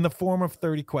in the form of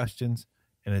 30 questions,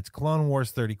 and it's Clone Wars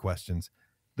 30 Questions.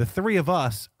 The 3 of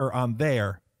us are on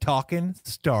there talking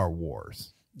Star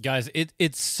Wars. Guys,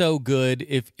 it's so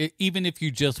good. Even if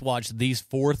you just watch these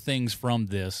 4 things from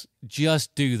this,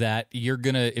 just do that.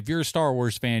 If you're a Star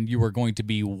Wars fan, you are going to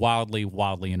be wildly,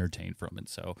 wildly entertained from it.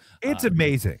 So it's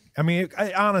amazing. I mean,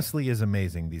 it honestly is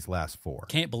amazing, these last 4.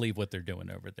 Can't believe what they're doing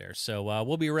over there. So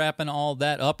we'll be wrapping all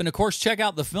that up. And of course, check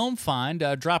out the Film Find,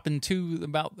 dropping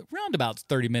around about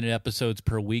 30-minute episodes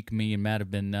per week. Me and Matt have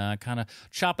been kind of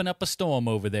chopping up a storm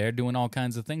over there, doing all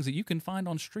kinds of things that you can find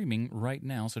on streaming right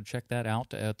now. So check that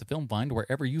out at the Film Find,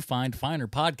 wherever you find finer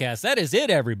podcasts. That is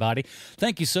it, everybody.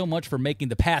 Thank you so much for making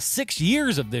the past 6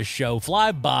 years of this show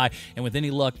fly by, and with any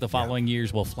luck, the following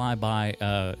years will fly by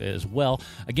as well.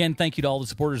 Again, thank you to all the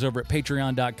supporters over at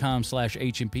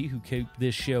patreon.com/HMP who keep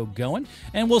this show going.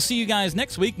 And we'll see you guys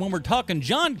next week when we're talking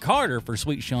John Carter for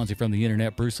Sweet Chauncey from the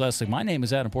Internet. Bruce Leslie, my name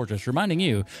is Adam Portrais, reminding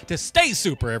you to stay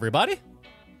super, everybody.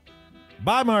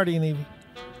 Bye, Marty and Evie.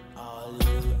 All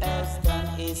you have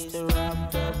done is to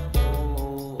rob